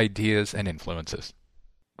 artworks, ideas, and influences.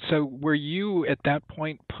 So were you at that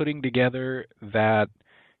point putting together that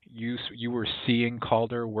you were seeing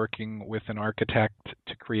Calder working with an architect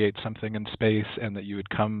to create something in space, and that you had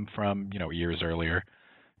come from, years earlier,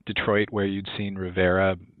 Detroit, where you'd seen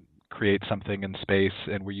Rivera create something in space,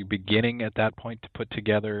 and were you beginning at that point to put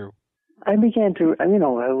together? I began to, it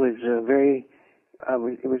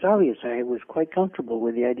was obvious I was quite comfortable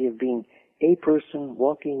with the idea of being a person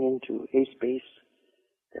walking into a space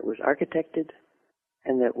that was architected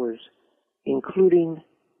and that was including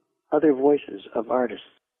other voices of artists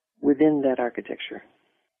within that architecture.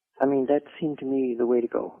 I mean, that seemed to me the way to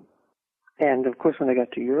go. And of course, when I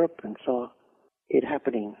got to Europe and saw it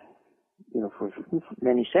happening, for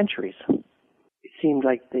many centuries, it seemed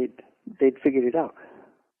like they'd figured it out.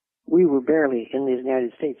 We were barely in the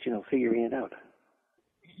United States, figuring it out.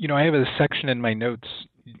 I have a section in my notes,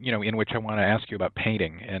 in which I want to ask you about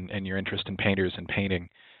painting and your interest in painters and painting.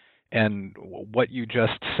 And what you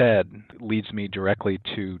just said leads me directly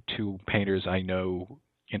to two painters I know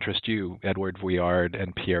interest you, Edouard Vuillard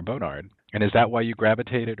and Pierre Bonnard. And is that why you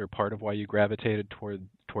gravitated, or part of why you gravitated toward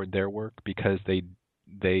their work? Because they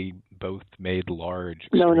both made large...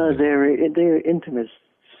 No, they're intimates.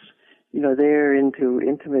 They're into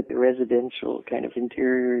intimate residential kind of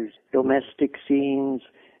interiors, domestic scenes,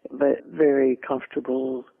 but very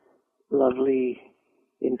comfortable, lovely,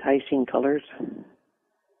 enticing colors.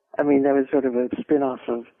 I mean, that was sort of a spin-off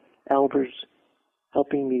of Albers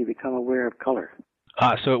helping me to become aware of color.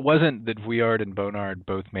 So it wasn't that Vuillard and Bonnard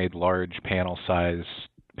both made large panel-size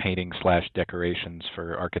painting/decorations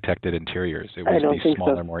for architected interiors. It was these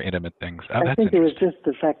smaller, more intimate things. I think it was just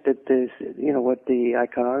the fact that what the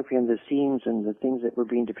iconography and the scenes and the things that were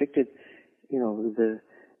being depicted, the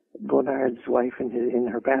Bonnard's wife in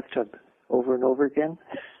her bathtub over and over again.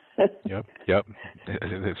 Yep.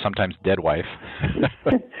 Sometimes dead wife.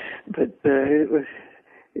 But it was.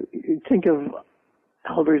 Think of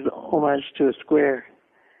Albers' homage to a square,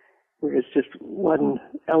 where it's just one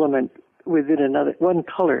element within another, one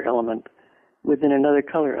color element within another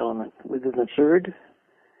color element within a third.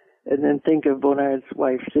 And then think of Bonnard's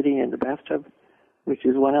wife sitting in the bathtub, which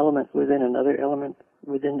is one element within another element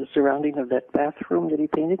within the surrounding of that bathroom that he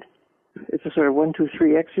painted. It's a sort of 1, 2,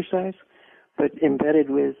 3 exercise, but embedded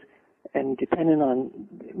with and dependent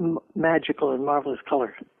on magical and marvelous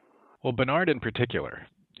color. Well, Bonnard in particular,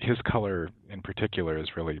 his color in particular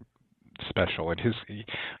is really special. And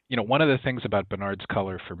one of the things about Bonnard's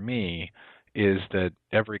color for me is that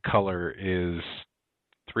every color is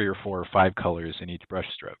 3 or 4 or 5 colors in each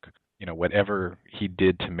brushstroke. Whatever he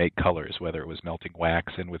did to make colors, whether it was melting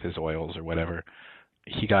wax in with his oils or whatever,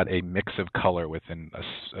 he got a mix of color within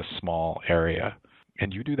a small area.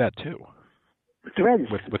 And you do that too. Threads.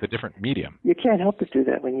 With a different medium. You can't help but do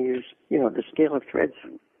that when you use, the scale of threads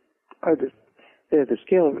are the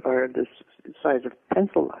scale or the size of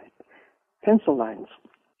pencil lines.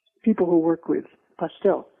 People who work with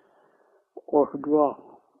pastel or who draw,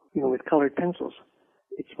 with colored pencils,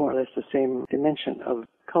 it's more or less the same dimension of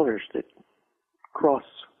colors that cross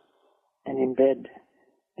and embed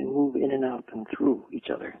and move in and out and through each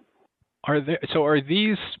other. Are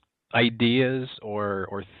these ideas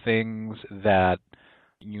or things that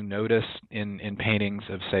you notice in paintings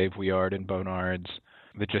of, say, Vuillard and Bonnard's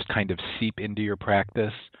that just kind of seep into your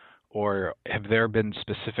practice? Or have there been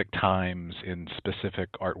specific times in specific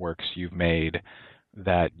artworks you've made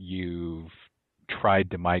that you've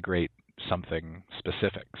tried to migrate something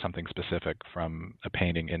specific from a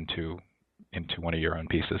painting into one of your own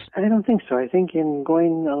pieces? I don't think so. I think when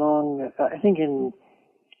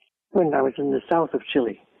I was in the south of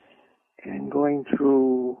Chile and going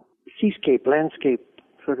through landscape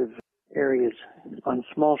sort of areas on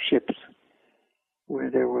small ships where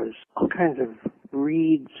there was all kinds of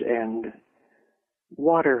reeds and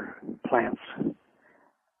water plants,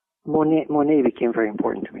 Monet became very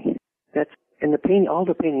important to me. All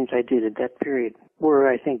the paintings I did at that period were,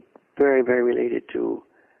 I think, very, very related to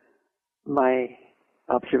my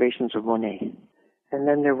observations of Monet. And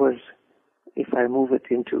then there was, if I move it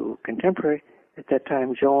into contemporary, at that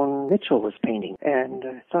time Joan Mitchell was painting. And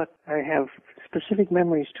I thought I have specific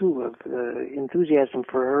memories, too, of enthusiasm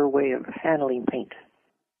for her way of handling paint.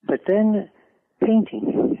 But then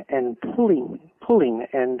painting and pulling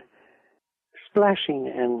and splashing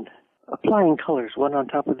and applying colors one on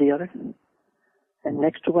top of the other and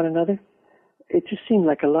next to one another, it just seemed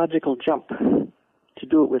like a logical jump to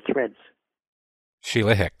do it with threads.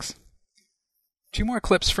 Sheila Hicks. 2 more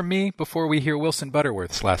clips from me before we hear Wilson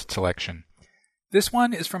Butterworth's last selection. This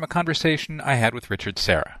one is from a conversation I had with Richard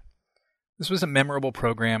Serra. This was a memorable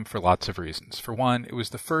program for lots of reasons. For one, it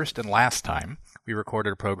was the first and last time we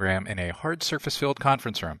recorded a program in a hard surface-filled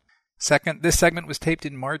conference room. Second, this segment was taped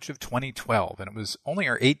in March of 2012, and it was only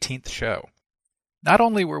our 18th show. Not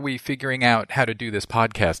only were we figuring out how to do this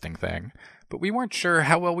podcasting thing, but we weren't sure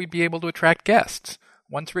how well we'd be able to attract guests.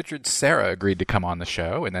 Once Richard Serra agreed to come on the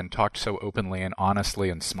show and then talked so openly and honestly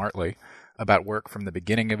and smartly about work from the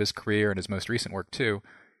beginning of his career and his most recent work too,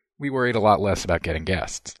 we worried a lot less about getting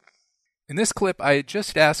guests. In this clip, I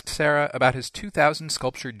just asked Sarah about his 2000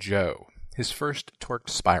 sculpture Joe, his first torqued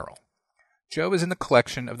spiral. Joe is in the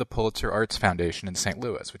collection of the Pulitzer Arts Foundation in St.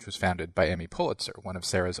 Louis, which was founded by Emmy Pulitzer, one of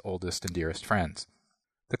Sarah's oldest and dearest friends.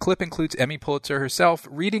 The clip includes Emmy Pulitzer herself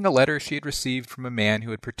reading a letter she had received from a man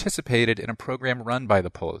who had participated in a program run by the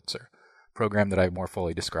Pulitzer, a program that I more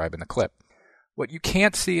fully describe in the clip. What you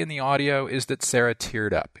can't see in the audio is that Sarah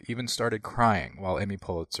teared up, even started crying while Emmy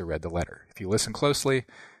Pulitzer read the letter. If you listen closely,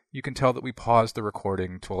 you can tell that we paused the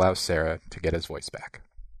recording to allow Sarah to get his voice back.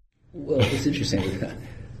 Well, it's interesting.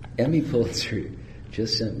 Emmy Pulitzer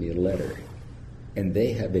just sent me a letter, and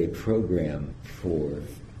they have a program for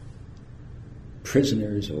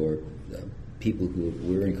prisoners or people who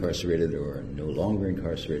were incarcerated or are no longer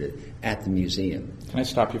incarcerated at the museum. Can I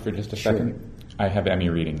stop you for just a second? I have Emmy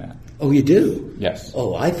reading that. Oh, you do? Yes.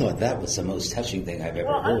 Oh, I thought that was the most touching thing I've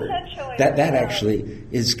ever heard. That actually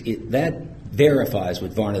is that verifies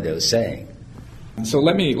what Varnado is saying. So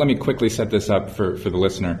let me quickly set this up for the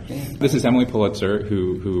listener. This is Emily Pulitzer,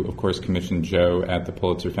 who of course commissioned Joe at the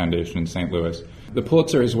Pulitzer Foundation in St. Louis. The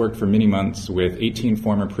Pulitzer has worked for many months with 18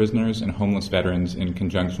 former prisoners and homeless veterans in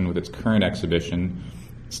conjunction with its current exhibition,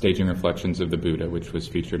 Staging Reflections of the Buddha, which was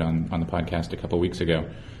featured on the podcast a couple weeks ago.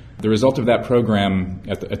 The result of that program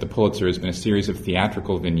at the Pulitzer has been a series of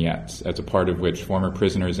theatrical vignettes, as a part of which former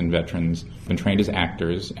prisoners and veterans have been trained as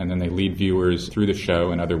actors, and then they lead viewers through the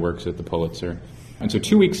show and other works at the Pulitzer. And so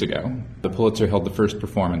 2 weeks ago, the Pulitzer held the first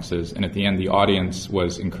performances, and at the end the audience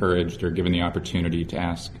was encouraged or given the opportunity to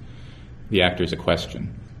ask the actors a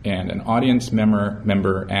question. And an audience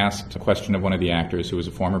member asked a question of one of the actors who was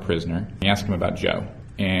a former prisoner. He asked him about Joe.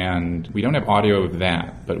 And we don't have audio of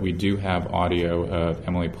that, but we do have audio of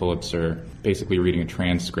Emily Pulitzer basically reading a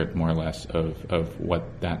transcript, more or less, of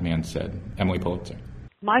what that man said. Emily Pulitzer.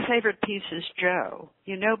 My favorite piece is Joe.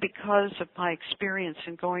 You know, because of my experience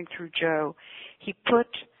in going through Joe, he put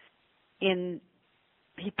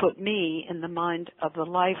me in the mind of the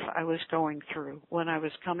life I was going through when I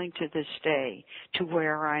was coming to this day to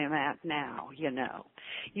where I am at now, you know.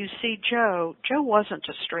 You see, Joe wasn't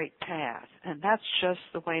a straight path, and that's just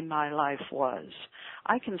the way my life was.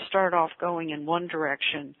 I can start off going in one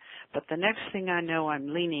direction, but the next thing I know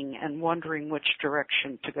I'm leaning and wondering which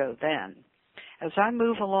direction to go then. As I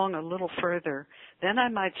move along a little further, then I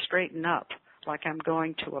might straighten up like I'm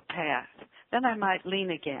going to a path. Then I might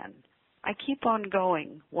lean again. I keep on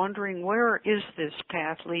going, wondering where is this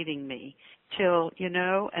path leading me till, you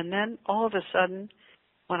know, and then all of a sudden,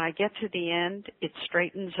 when I get to the end, it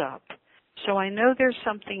straightens up. So I know there's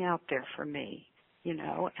something out there for me, you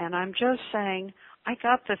know, and I'm just saying I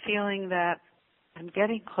got the feeling that I'm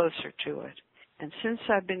getting closer to it. And since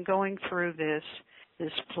I've been going through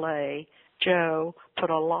this play, Joe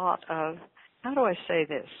put a lot of, how do I say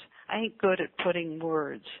this? I ain't good at putting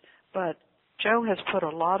words, but Joe has put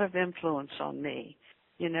a lot of influence on me,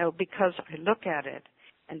 you know, because I look at it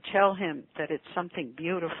and tell him that it's something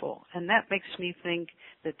beautiful. And that makes me think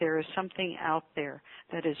that there is something out there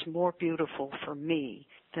that is more beautiful for me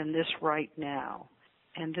than this right now.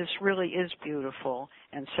 And this really is beautiful.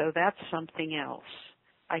 And so that's something else.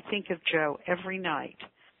 I think of Joe every night.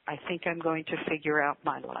 I think I'm going to figure out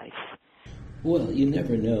my life. Well, you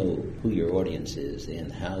never know who your audience is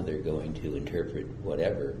and how they're going to interpret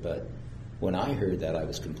whatever, but when I heard that, I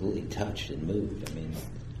was completely touched and moved. I mean,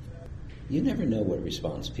 you never know what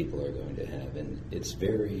response people are going to have, and it's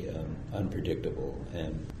very unpredictable.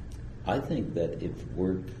 And I think that if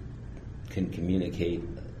work can communicate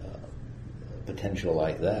potential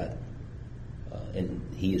like that, and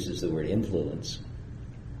he uses the word influence,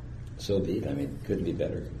 so be it. I mean, it couldn't be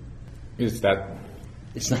better. Is that?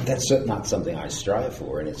 That's not something I strive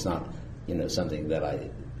for, and it's not, you know, something that I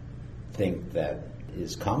think that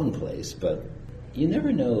is commonplace, but you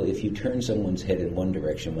never know if you turn someone's head in one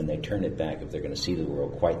direction when they turn it back, if they're going to see the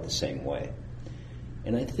world quite the same way.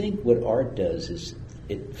 And I think what art does is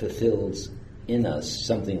it fulfills in us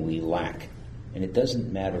something we lack. And it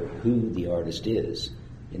doesn't matter who the artist is.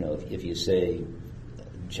 You know, if you say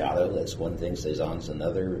Giotto, that's one thing, Cézanne's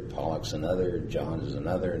another, Pollock's another, John is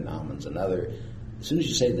another, Naumann's another. As soon as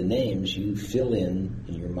you say the names, you fill in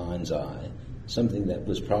your mind's eye something that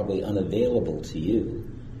was probably unavailable to you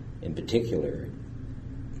in particular,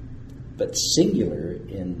 but singular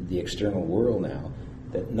in the external world now,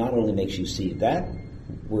 that not only makes you see that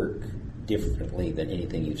work differently than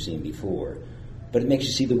anything you've seen before, but it makes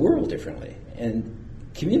you see the world differently and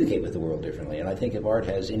communicate with the world differently. And I think if art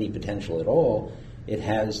has any potential at all, it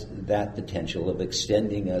has that potential of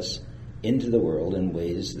extending us into the world in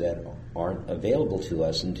ways that aren't available to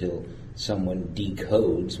us until someone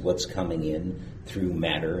decodes what's coming in through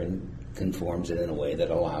matter and conforms it in a way that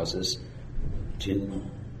allows us to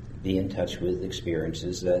be in touch with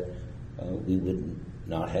experiences that we would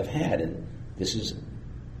not have had. And this is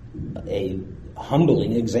a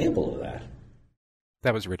humbling example of that.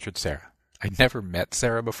 That was Richard Serra. I never met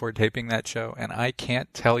Serra before taping that show, and I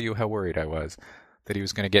can't tell you how worried I was that he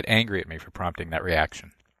was going to get angry at me for prompting that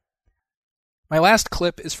reaction. My last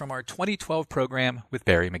clip is from our 2012 program with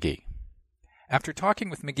Barry McGee. After talking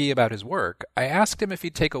with McGee about his work, I asked him if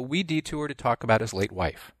he'd take a wee detour to talk about his late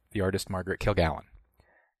wife, the artist Margaret Kilgallen.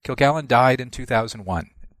 Kilgallen died in 2001,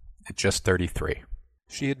 at just 33.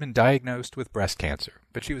 She had been diagnosed with breast cancer,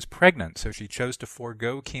 but she was pregnant, so she chose to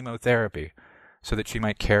forego chemotherapy so that she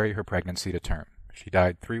might carry her pregnancy to term. She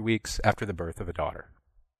died 3 weeks after the birth of a daughter.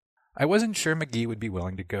 I wasn't sure McGee would be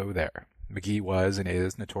willing to go there. McGee was and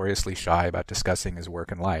is notoriously shy about discussing his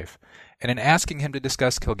work and life, and in asking him to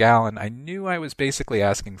discuss Kilgallen, I knew I was basically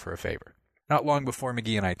asking for a favor. Not long before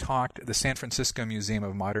McGee and I talked, the San Francisco Museum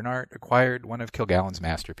of Modern Art acquired one of Kilgallen's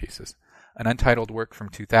masterpieces, an untitled work from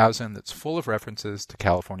 2000 that's full of references to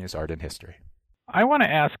California's art and history. I want to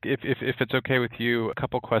ask, if it's okay with you, a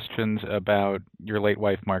couple questions about your late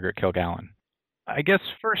wife, Margaret Kilgallen. I guess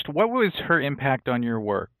first, what was her impact on your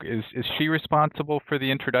work? Is she responsible for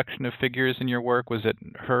the introduction of figures in your work? Was it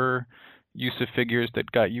her use of figures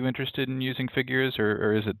that got you interested in using figures,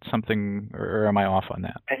 or is it something, or am I off on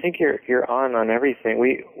that? I think you're on everything.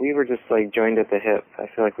 We were just like joined at the hip. I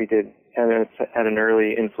feel like we did at an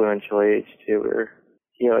early influential age too.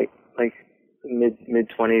 We were like mid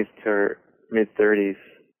 20s to mid 30s.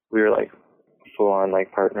 We were like full on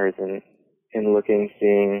like partners in looking,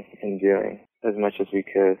 seeing, and doing as much as we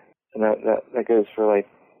could, and that goes for like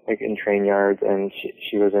in train yards, and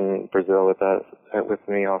she was in Brazil with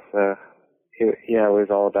me also. It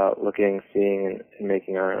was all about looking, seeing, and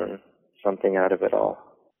making our own something out of it all.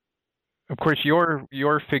 Of course, your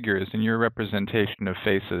figures and your representation of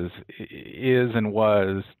faces is and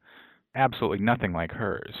was absolutely nothing like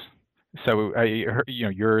hers. So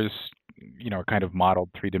yours, kind of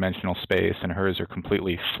modeled three-dimensional space, and hers are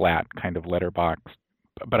completely flat, kind of letterbox.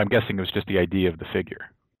 But I'm guessing it was just the idea of the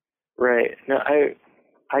figure. Right. No, I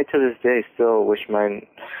to this day still wish mine.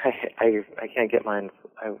 I can't get mine.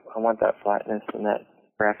 I want that flatness and that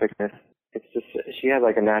graphicness. It's just she had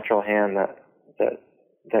like a natural hand that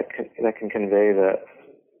can convey the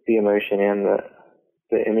emotion and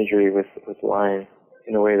the imagery with line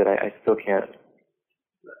in a way that I still can't.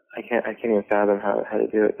 I can't even fathom how to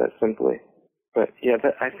do it that simply. But yeah,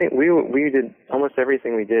 I think we did almost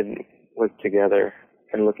everything we did was together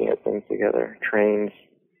and looking at things together. Trains,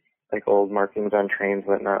 like old markings on trains,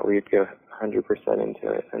 whatnot. We'd go 100%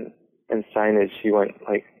 into it, and signage. She went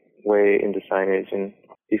like way into signage, and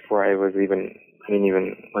before I wasn't even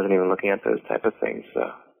looking at those type of things.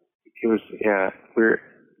 So it was it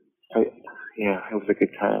was a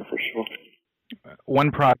good time for sure.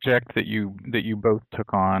 One project that you both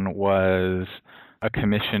took on was a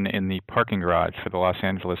commission in the parking garage for the Los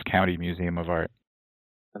Angeles County Museum of Art.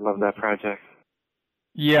 I love that project.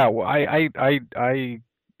 Yeah, well, I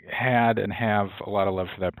had and have a lot of love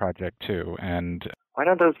for that project too. And why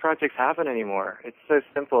don't those projects happen anymore? It's so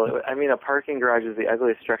simple. I mean, a parking garage is the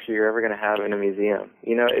ugliest structure you're ever going to have in a museum.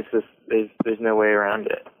 It's just there's no way around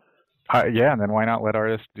it. Yeah, and then why not let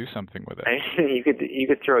artists do something with it? I mean, you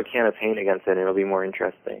could throw a can of paint against it and it'll be more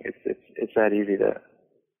interesting. It's that easy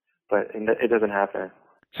but it doesn't happen.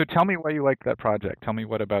 So tell me why you liked that project. Tell me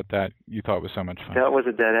what about that you thought was so much fun. That was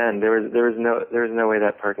a dead end. There was no way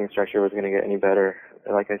that parking structure was going to get any better.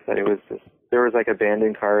 Like I said, there was like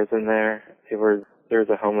abandoned cars in there. There was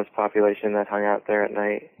a homeless population that hung out there at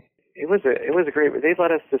night. It was a great. They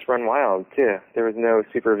let us just run wild too. There was no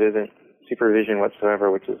supervision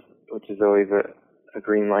whatsoever, which is always a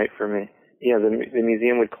green light for me. Yeah, the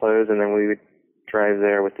museum would close, and then we would drive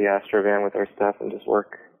there with the Astro van with our stuff and just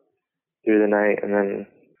work through the night, and then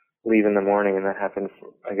leave in the morning, and that happened,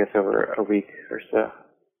 I guess, over a week or so.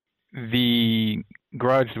 The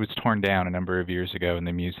garage was torn down a number of years ago, and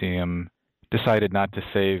the museum decided not to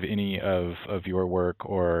save any of your work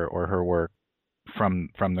or her work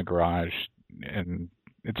from the garage, and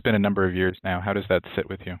it's been a number of years now. How does that sit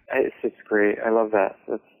with you? It's great. I love that.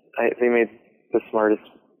 They made the smartest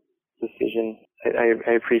decision.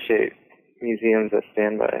 I appreciate museums that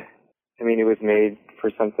stand by. I mean, it was made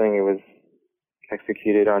for something. It was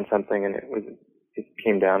executed on something, and it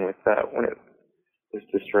came down with that when it was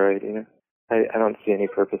destroyed. I don't see any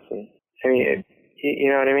purpose in. I mean, you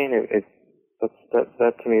know what I mean?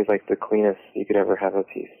 That to me is like the cleanest you could ever have a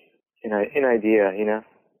piece in idea.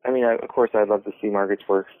 I mean, of course, I'd love to see Margaret's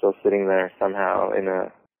work still sitting there somehow in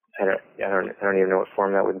I don't even know what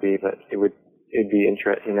form that would be, but it'd be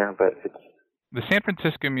interesting. But The San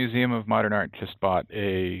Francisco Museum of Modern Art just bought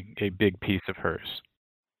a big piece of hers.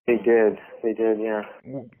 They did, yeah.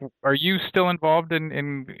 Are you still involved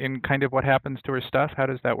in kind of what happens to her stuff? How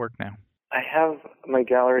does that work now? I have my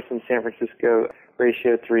gallerist in San Francisco.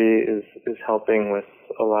 Ratio 3 is helping with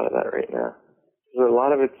a lot of that right now. So a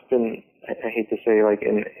lot of it's been, I hate to say, like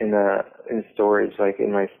in storage, like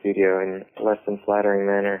in my studio, in a less than flattering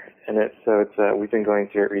manner. And we've been going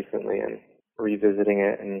through it recently and revisiting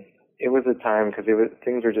it. And it was a time because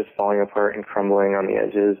things were just falling apart and crumbling on the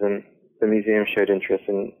edges, and the museum showed interest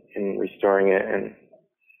in restoring it and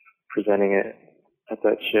presenting it at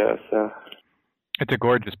that show. So it's a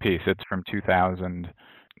gorgeous piece. It's from 2000.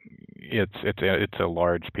 It's a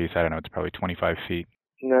large piece. I don't know. It's probably 25 feet.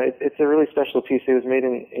 No, it's a really special piece. It was made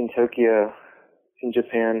in Tokyo, in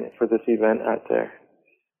Japan, for this event out there.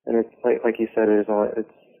 And it's like you said, it's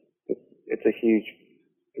a huge.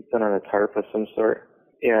 It's done on a tarp of some sort.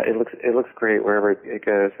 Yeah, it looks great wherever it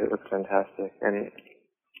goes. It looks fantastic. And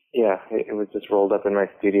yeah, it was just rolled up in my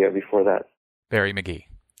studio before that. Barry McGee.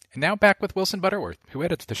 And now back with Wilson Butterworth, who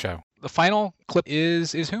edits the show. The final clip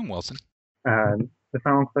is whom, Wilson? The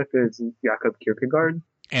final clip is Jakob Kierkegaard.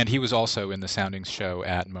 And he was also in the Soundings show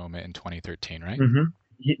at MoMA in 2013, right? Mm-hmm.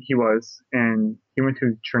 He was. And he went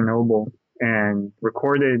to Chernobyl and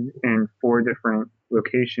recorded in 4 different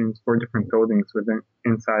locations, 4 different buildings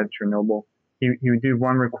inside Chernobyl. He would do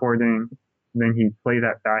one recording, then he'd play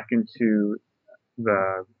that back into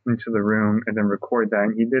the room and then record that.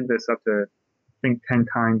 And he did this up to, I think, 10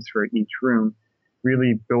 times for each room,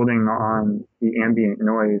 really building on the ambient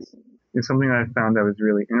noise. And something that I found that was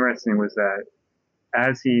really interesting was that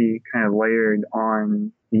as he kind of layered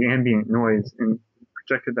on the ambient noise and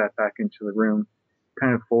projected that back into the room,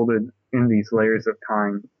 kind of folded in these layers of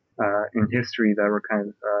time in history that were kind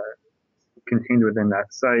of contained within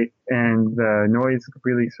that site. And the noise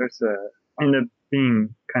really starts to end up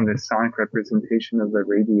being kind of a sonic representation of the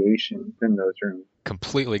radiation in those rooms.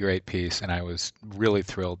 Completely great piece, and I was really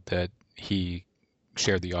thrilled that he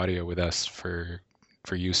shared the audio with us for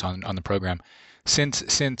use on the program.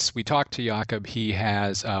 Since we talked to Jakob, he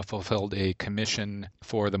has fulfilled a commission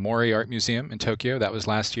for the Mori Art Museum in Tokyo. That was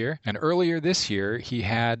last year. And earlier this year, he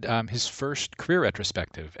had his first career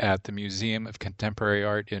retrospective at the Museum of Contemporary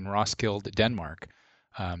Art in Roskilde, Denmark,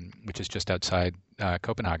 which is just outside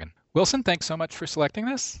Copenhagen. Wilson, thanks so much for selecting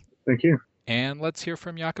this. Thank you. And let's hear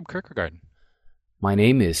from Jakob Kierkegaard. My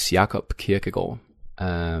name is Jakob Kierkegaard.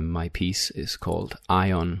 My piece is called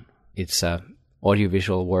Ion. It's a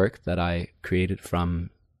audiovisual work that I created from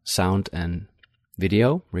sound and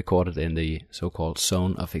video, recorded in the so-called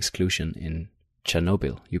zone of exclusion in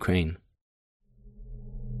Chernobyl, Ukraine.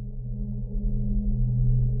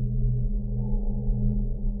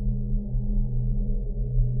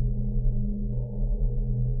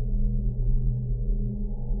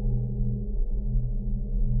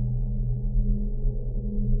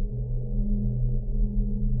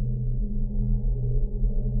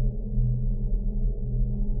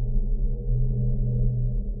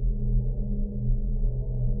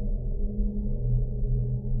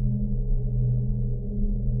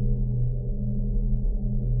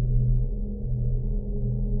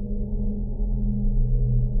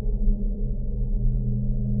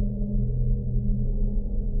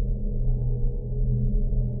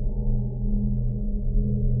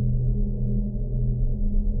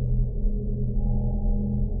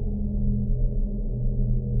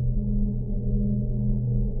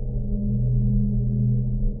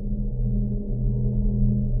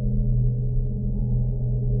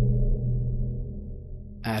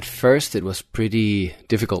 At first, it was pretty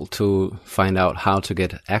difficult to find out how to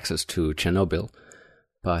get access to Chernobyl,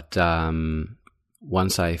 but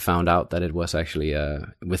once I found out that it was actually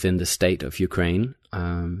within the state of Ukraine,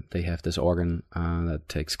 they have this organ that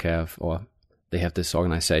takes care of, or they have this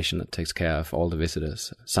organization that takes care of all the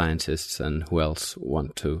visitors, scientists, and who else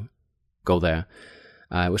want to go there.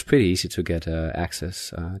 It was pretty easy to get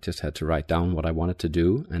access. Just had to write down what I wanted to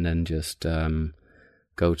do, and then just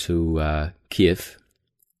go to Kiev.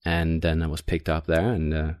 And then I was picked up there,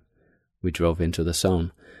 and we drove into the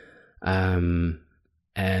zone. And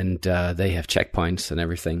they have checkpoints and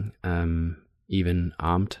everything, even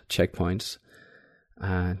armed checkpoints.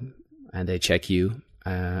 And they check you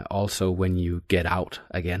also when you get out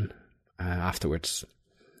again afterwards,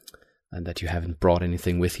 and that you haven't brought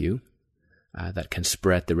anything with you that can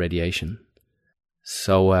spread the radiation.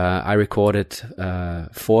 So I recorded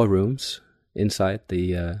 4 rooms inside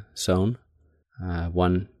the zone.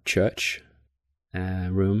 One church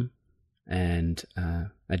room, and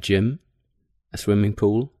a gym, a swimming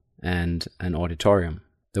pool, and an auditorium.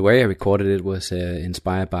 The way I recorded it was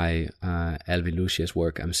inspired by Alvin Lucia's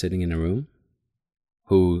work, I'm Sitting in a Room,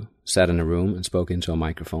 who sat in a room and spoke into a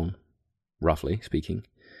microphone, roughly speaking,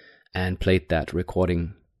 and played that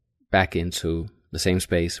recording back into the same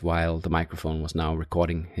space while the microphone was now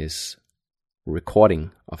recording his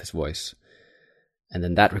recording of his voice. And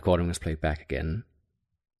then that recording was played back again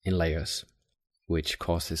in layers, which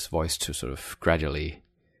caused his voice to sort of gradually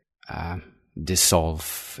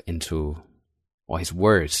dissolve into, or his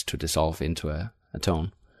words to dissolve into a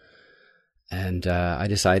tone. And I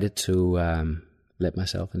decided to let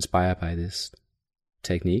myself inspire by this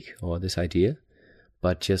technique or this idea,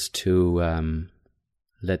 but just to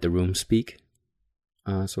let the room speak,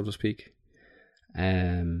 so to speak.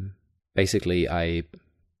 Basically, I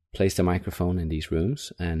placed a microphone in these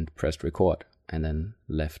rooms and pressed record, and then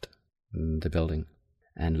left the building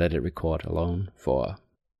and let it record alone for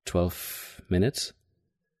 12 minutes.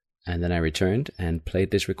 And then I returned and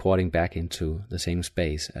played this recording back into the same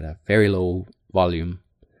space at a very low volume,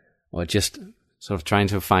 or just sort of trying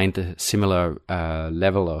to find a similar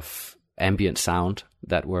level of ambient sound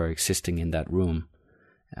that were existing in that room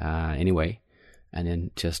anyway, and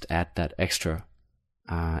then just add that extra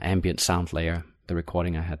ambient sound layer, the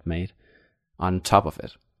recording I had made, on top of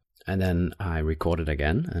it. And then I recorded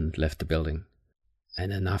again and left the building.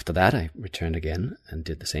 And then after that I returned again and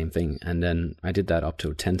did the same thing. And then I did that up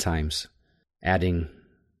to 10 times, adding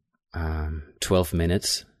 12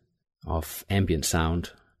 minutes of ambient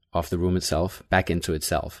sound of the room itself back into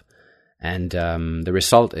itself. And the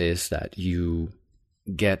result is that you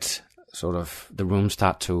get sort of the room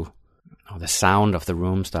start to, or the sound of the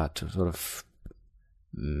room start to sort of,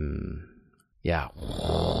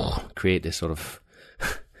 create this sort of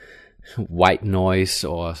white noise,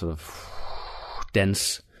 or sort of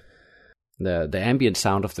dense. The ambient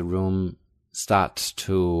sound of the room starts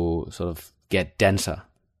to sort of get denser,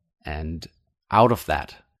 and out of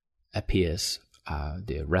that appears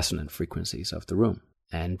the resonant frequencies of the room.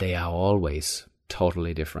 And they are always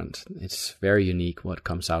totally different. It's very unique what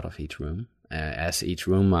comes out of each room, as each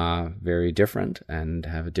room are very different and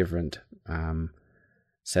have a different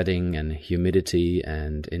setting and humidity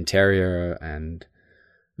and interior and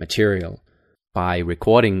material. By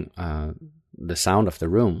recording the sound of the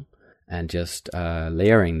room and just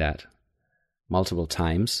layering that multiple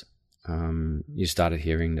times, you started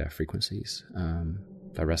hearing the frequencies,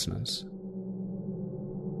 the resonance.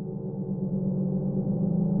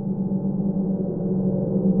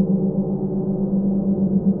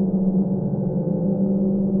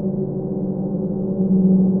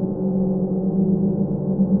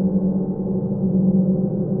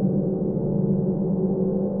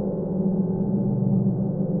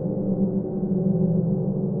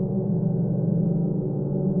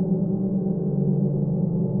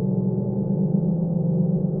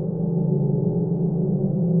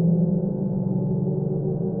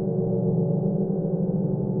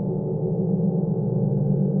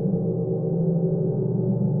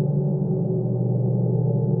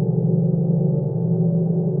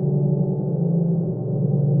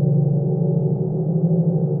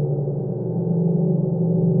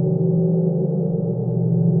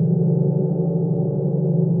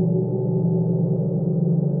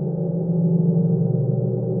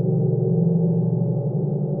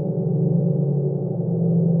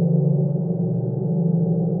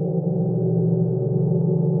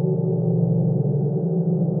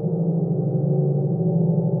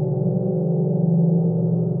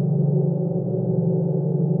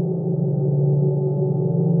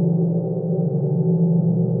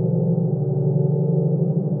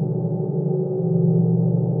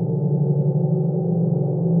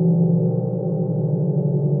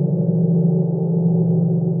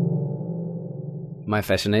 My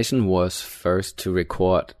fascination was first to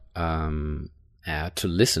record, to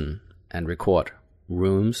listen and record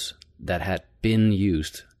rooms that had been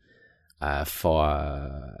used for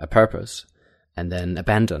a purpose and then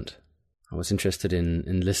abandoned. I was interested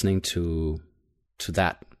in listening to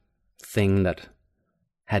that thing that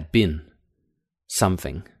had been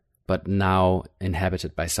something, but now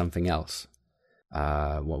inhabited by something else.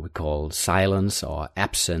 What we call silence or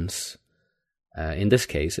absence. In this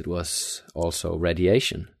case, it was also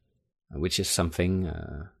radiation, which is something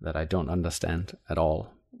that I don't understand at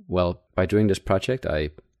all. Well, by doing this project,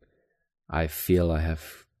 I feel I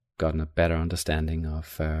have gotten a better understanding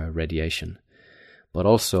of radiation, but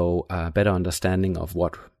also a better understanding of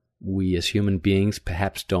what we as human beings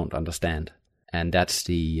perhaps don't understand. And that's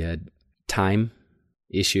the time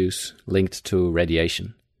issues linked to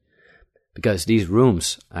radiation. Because these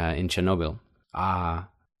rooms in Chernobyl are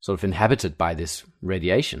sort of inhabited by this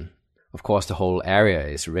radiation, of course, the whole area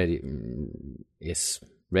is radiating.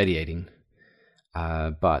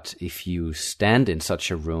 But if you stand in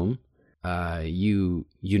such a room, you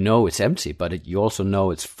know it's empty, but you also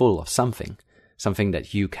know it's full of something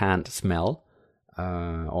that you can't smell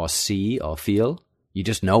or see or feel. You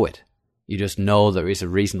just know it. You just know there is a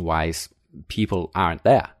reason why people aren't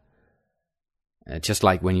there. Just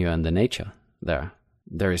like when you're in the nature,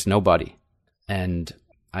 there is nobody. And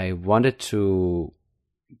I wanted to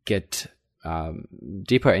get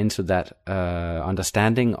deeper into that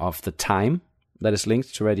understanding of the time that is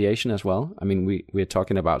linked to radiation as well. I mean, we're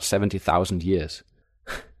talking about 70,000 years,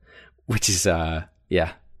 which is, I've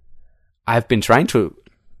been trying to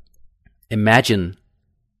imagine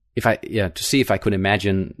to see if I could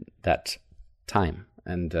imagine that time.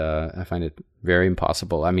 And I find it very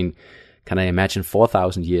impossible. I mean, can I imagine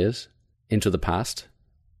 4,000 years into the past?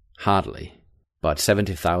 Hardly. But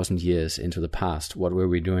 70,000 years into the past, what were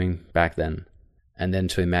we doing back then? And then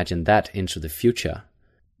to imagine that into the future.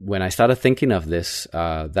 When I started thinking of this,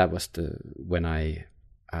 that was when I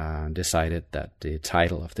decided that the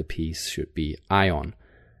title of the piece should be Ion.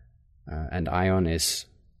 And Ion is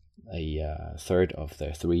a third of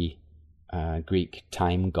the three Greek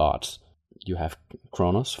time gods. You have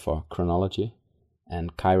Chronos for chronology,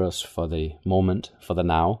 and Kairos for the moment, for the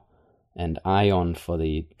now, and Ion for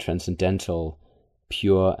the transcendental,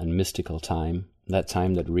 pure and mystical time, that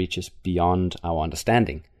time that reaches beyond our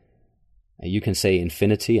understanding. You can say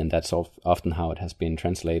infinity, and that's often how it has been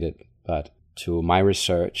translated, but to my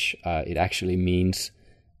research, it actually means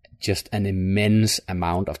just an immense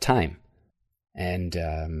amount of time. And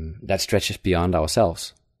that stretches beyond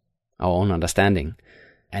ourselves, our own understanding.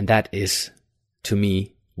 And that is, to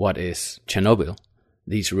me, what is Chernobyl.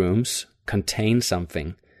 These rooms contain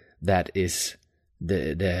something that is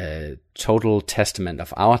the total testament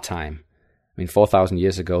of our time. I mean, 4,000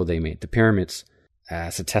 years ago, they made the pyramids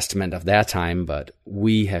as a testament of their time, but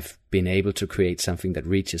we have been able to create something that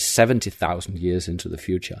reaches 70,000 years into the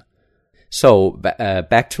future. So,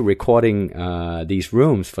 back to recording these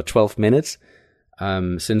rooms for 12 minutes,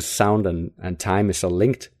 since sound and time is so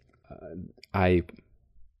linked, I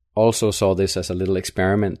also saw this as a little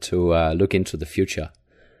experiment to look into the future,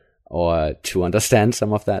 or to understand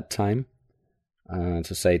some of that time,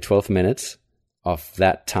 to say 12 minutes of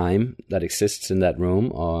that time that exists in that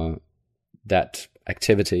room, or that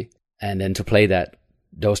activity, and then to play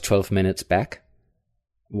those 12 minutes back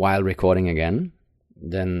while recording again.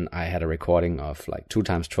 Then I had a recording of like 2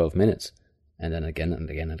 times 12 minutes, and then again and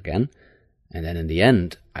again and again. And then in the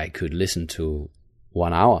end, I could listen to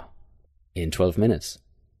 1 hour in 12 minutes.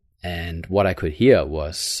 And what I could hear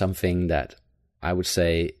was something that I would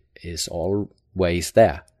say is always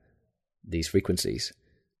there, these frequencies.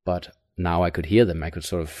 But now I could hear them. I could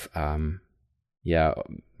sort of,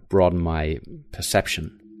 broaden my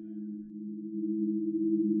perception.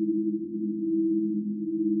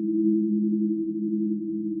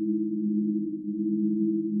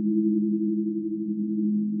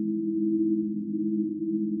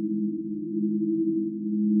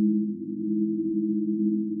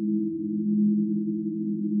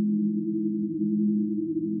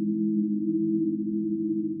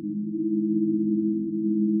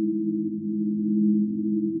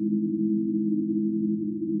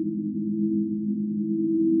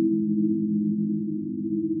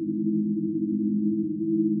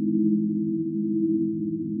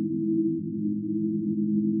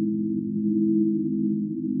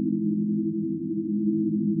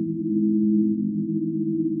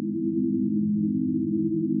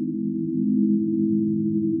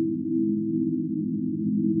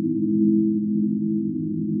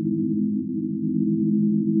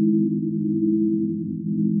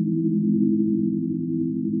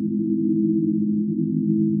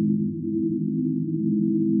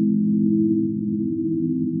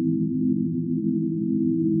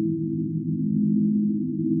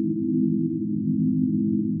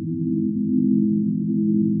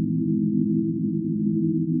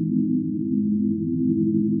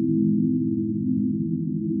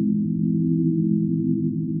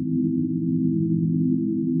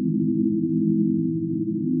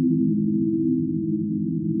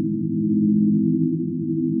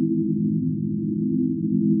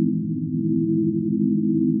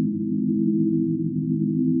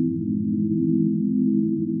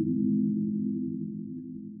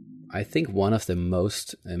 I think one of the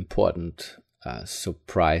most important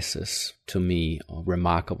surprises to me, or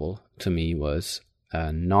remarkable to me, was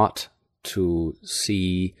not to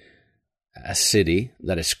see a city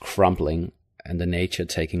that is crumbling and the nature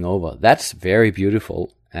taking over. That's very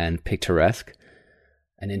beautiful and picturesque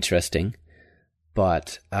and interesting.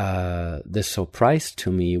 But the surprise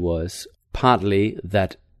to me was partly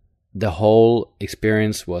that the whole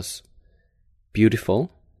experience was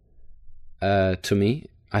beautiful to me.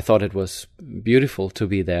 I thought it was beautiful to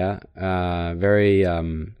be there, very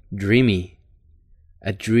dreamy,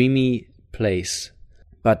 a dreamy place.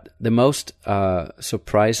 But the most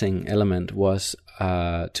surprising element was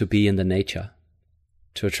to be in the nature,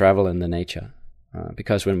 to travel in the nature.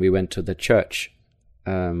 Because when we went to the church,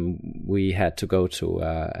 we had to go to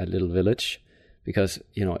a little village, because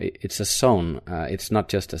it's a zone. It's not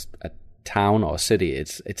just a town or city.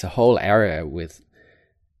 It's a whole area with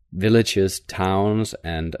villages, towns,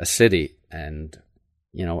 and a city, and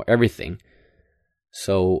everything.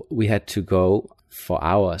 So we had to go for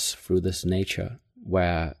hours through this nature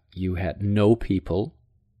where you had no people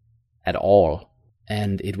at all,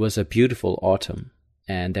 and it was a beautiful autumn,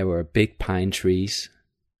 and there were big pine trees,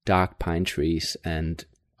 dark pine trees, and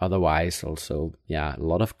otherwise also a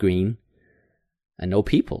lot of green and no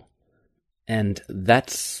people. And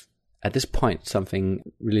that's, at this point, something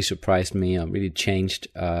really surprised me, or really changed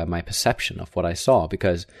my perception of what I saw,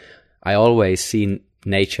 because I always see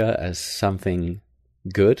nature as something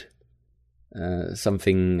good,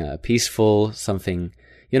 something peaceful, something,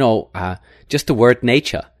 just the word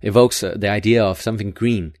nature evokes the idea of something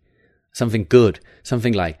green, something good,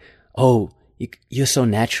 something like, oh, you're so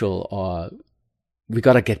natural, or we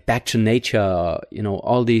got to get back to nature, or,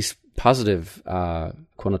 all these positive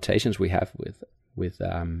connotations we have with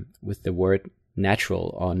the word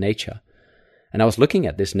natural or nature. And I was looking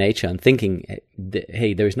at this nature and thinking,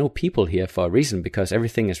 hey, there is no people here for a reason, because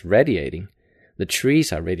everything is radiating. The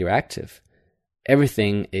trees are radioactive.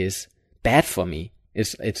 Everything is bad for me.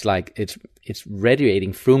 It's like it's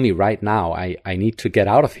radiating through me right now. I need to get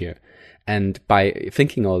out of here. And by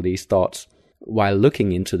thinking all these thoughts while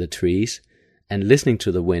looking into the trees and listening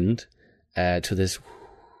to the wind, to this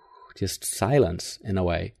just silence in a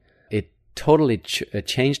way, it totally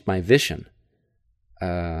changed my vision.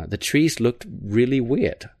 The trees looked really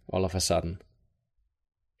weird all of a sudden.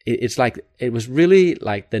 It's like, it was really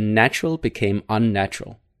like the natural became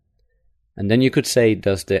unnatural. And then you could say,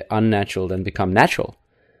 does the unnatural then become natural?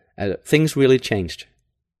 Things really changed.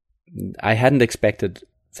 I hadn't expected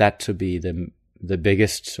that to be the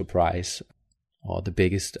biggest surprise, or the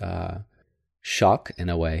biggest shock in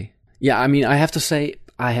a way. Yeah, I mean, I have to say,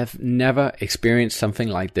 I have never experienced something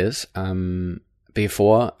like this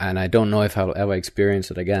before, and I don't know if I'll ever experience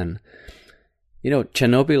it again.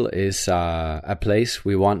 Chernobyl is a place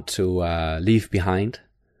we want to leave behind.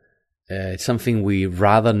 It's something we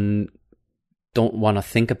rather don't want to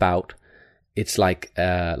think about. It's like,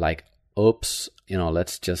 oops,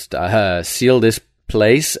 let's just seal this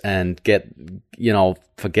place and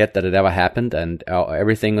forget that it ever happened, and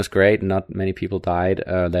everything was great, not many people died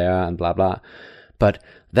there, and blah blah. But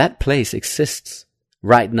that place exists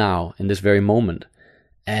right now in this very moment,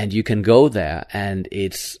 and you can go there, and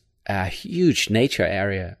it's a huge nature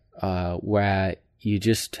area where you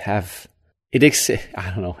just have it.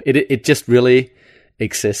 I don't know. It just really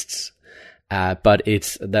exists, but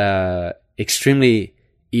it's the extremely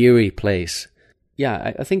eerie place.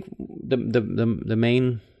 Yeah, I think the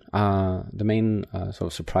main sort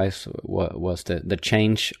of surprise was the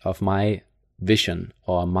change of my vision,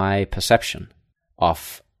 or my perception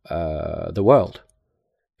of the world,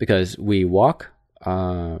 because we walk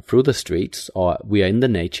through the streets, or we are in the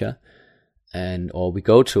nature, or we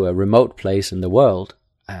go to a remote place in the world,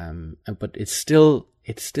 but it's still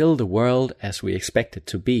the world as we expect it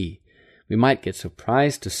to be. We might get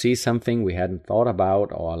surprised to see something we hadn't thought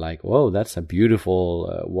about, or like, whoa, that's a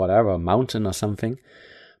beautiful whatever mountain or something.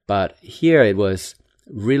 But here it was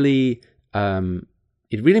really,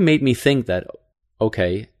 it really made me think that,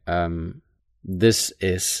 okay, this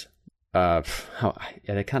is, I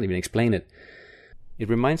can't even explain it. It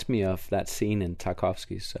reminds me of that scene in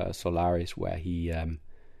Tarkovsky's Solaris, where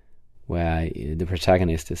where the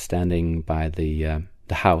protagonist is standing by the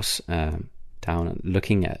house down,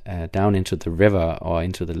 looking at down into the river, or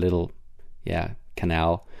into the little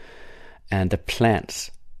canal, and the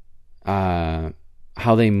plants,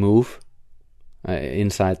 how they move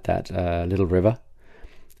inside that little river.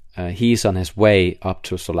 He's on his way up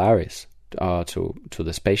to Solaris, to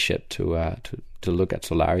the spaceship to look at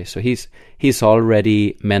Solaris. So he's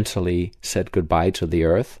already mentally said goodbye to the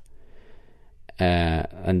Earth,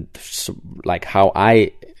 and so, like how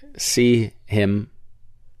I see him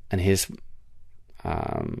and his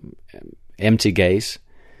empty gaze,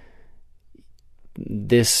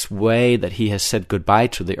 this way that he has said goodbye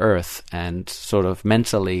to the Earth and sort of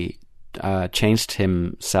mentally changed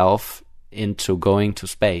himself into going to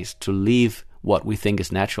space, to leave what we think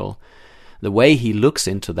is natural. the way he looks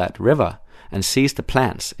into that river and sees the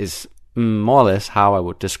plants is more or less how I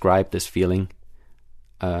would describe this feeling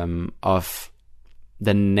of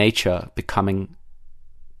the nature becoming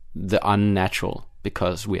the unnatural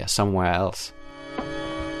because we are somewhere else.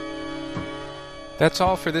 That's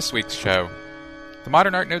all for this week's show. The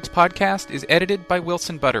Modern Art Notes podcast is edited by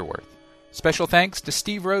Wilson Butterworth. Special thanks to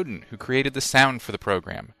Steve Roden, who created the sound for the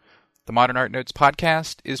program. The Modern Art Notes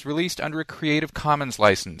podcast is released under a Creative Commons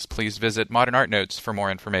license. Please visit Modern Art Notes for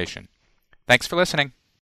more information. Thanks for listening.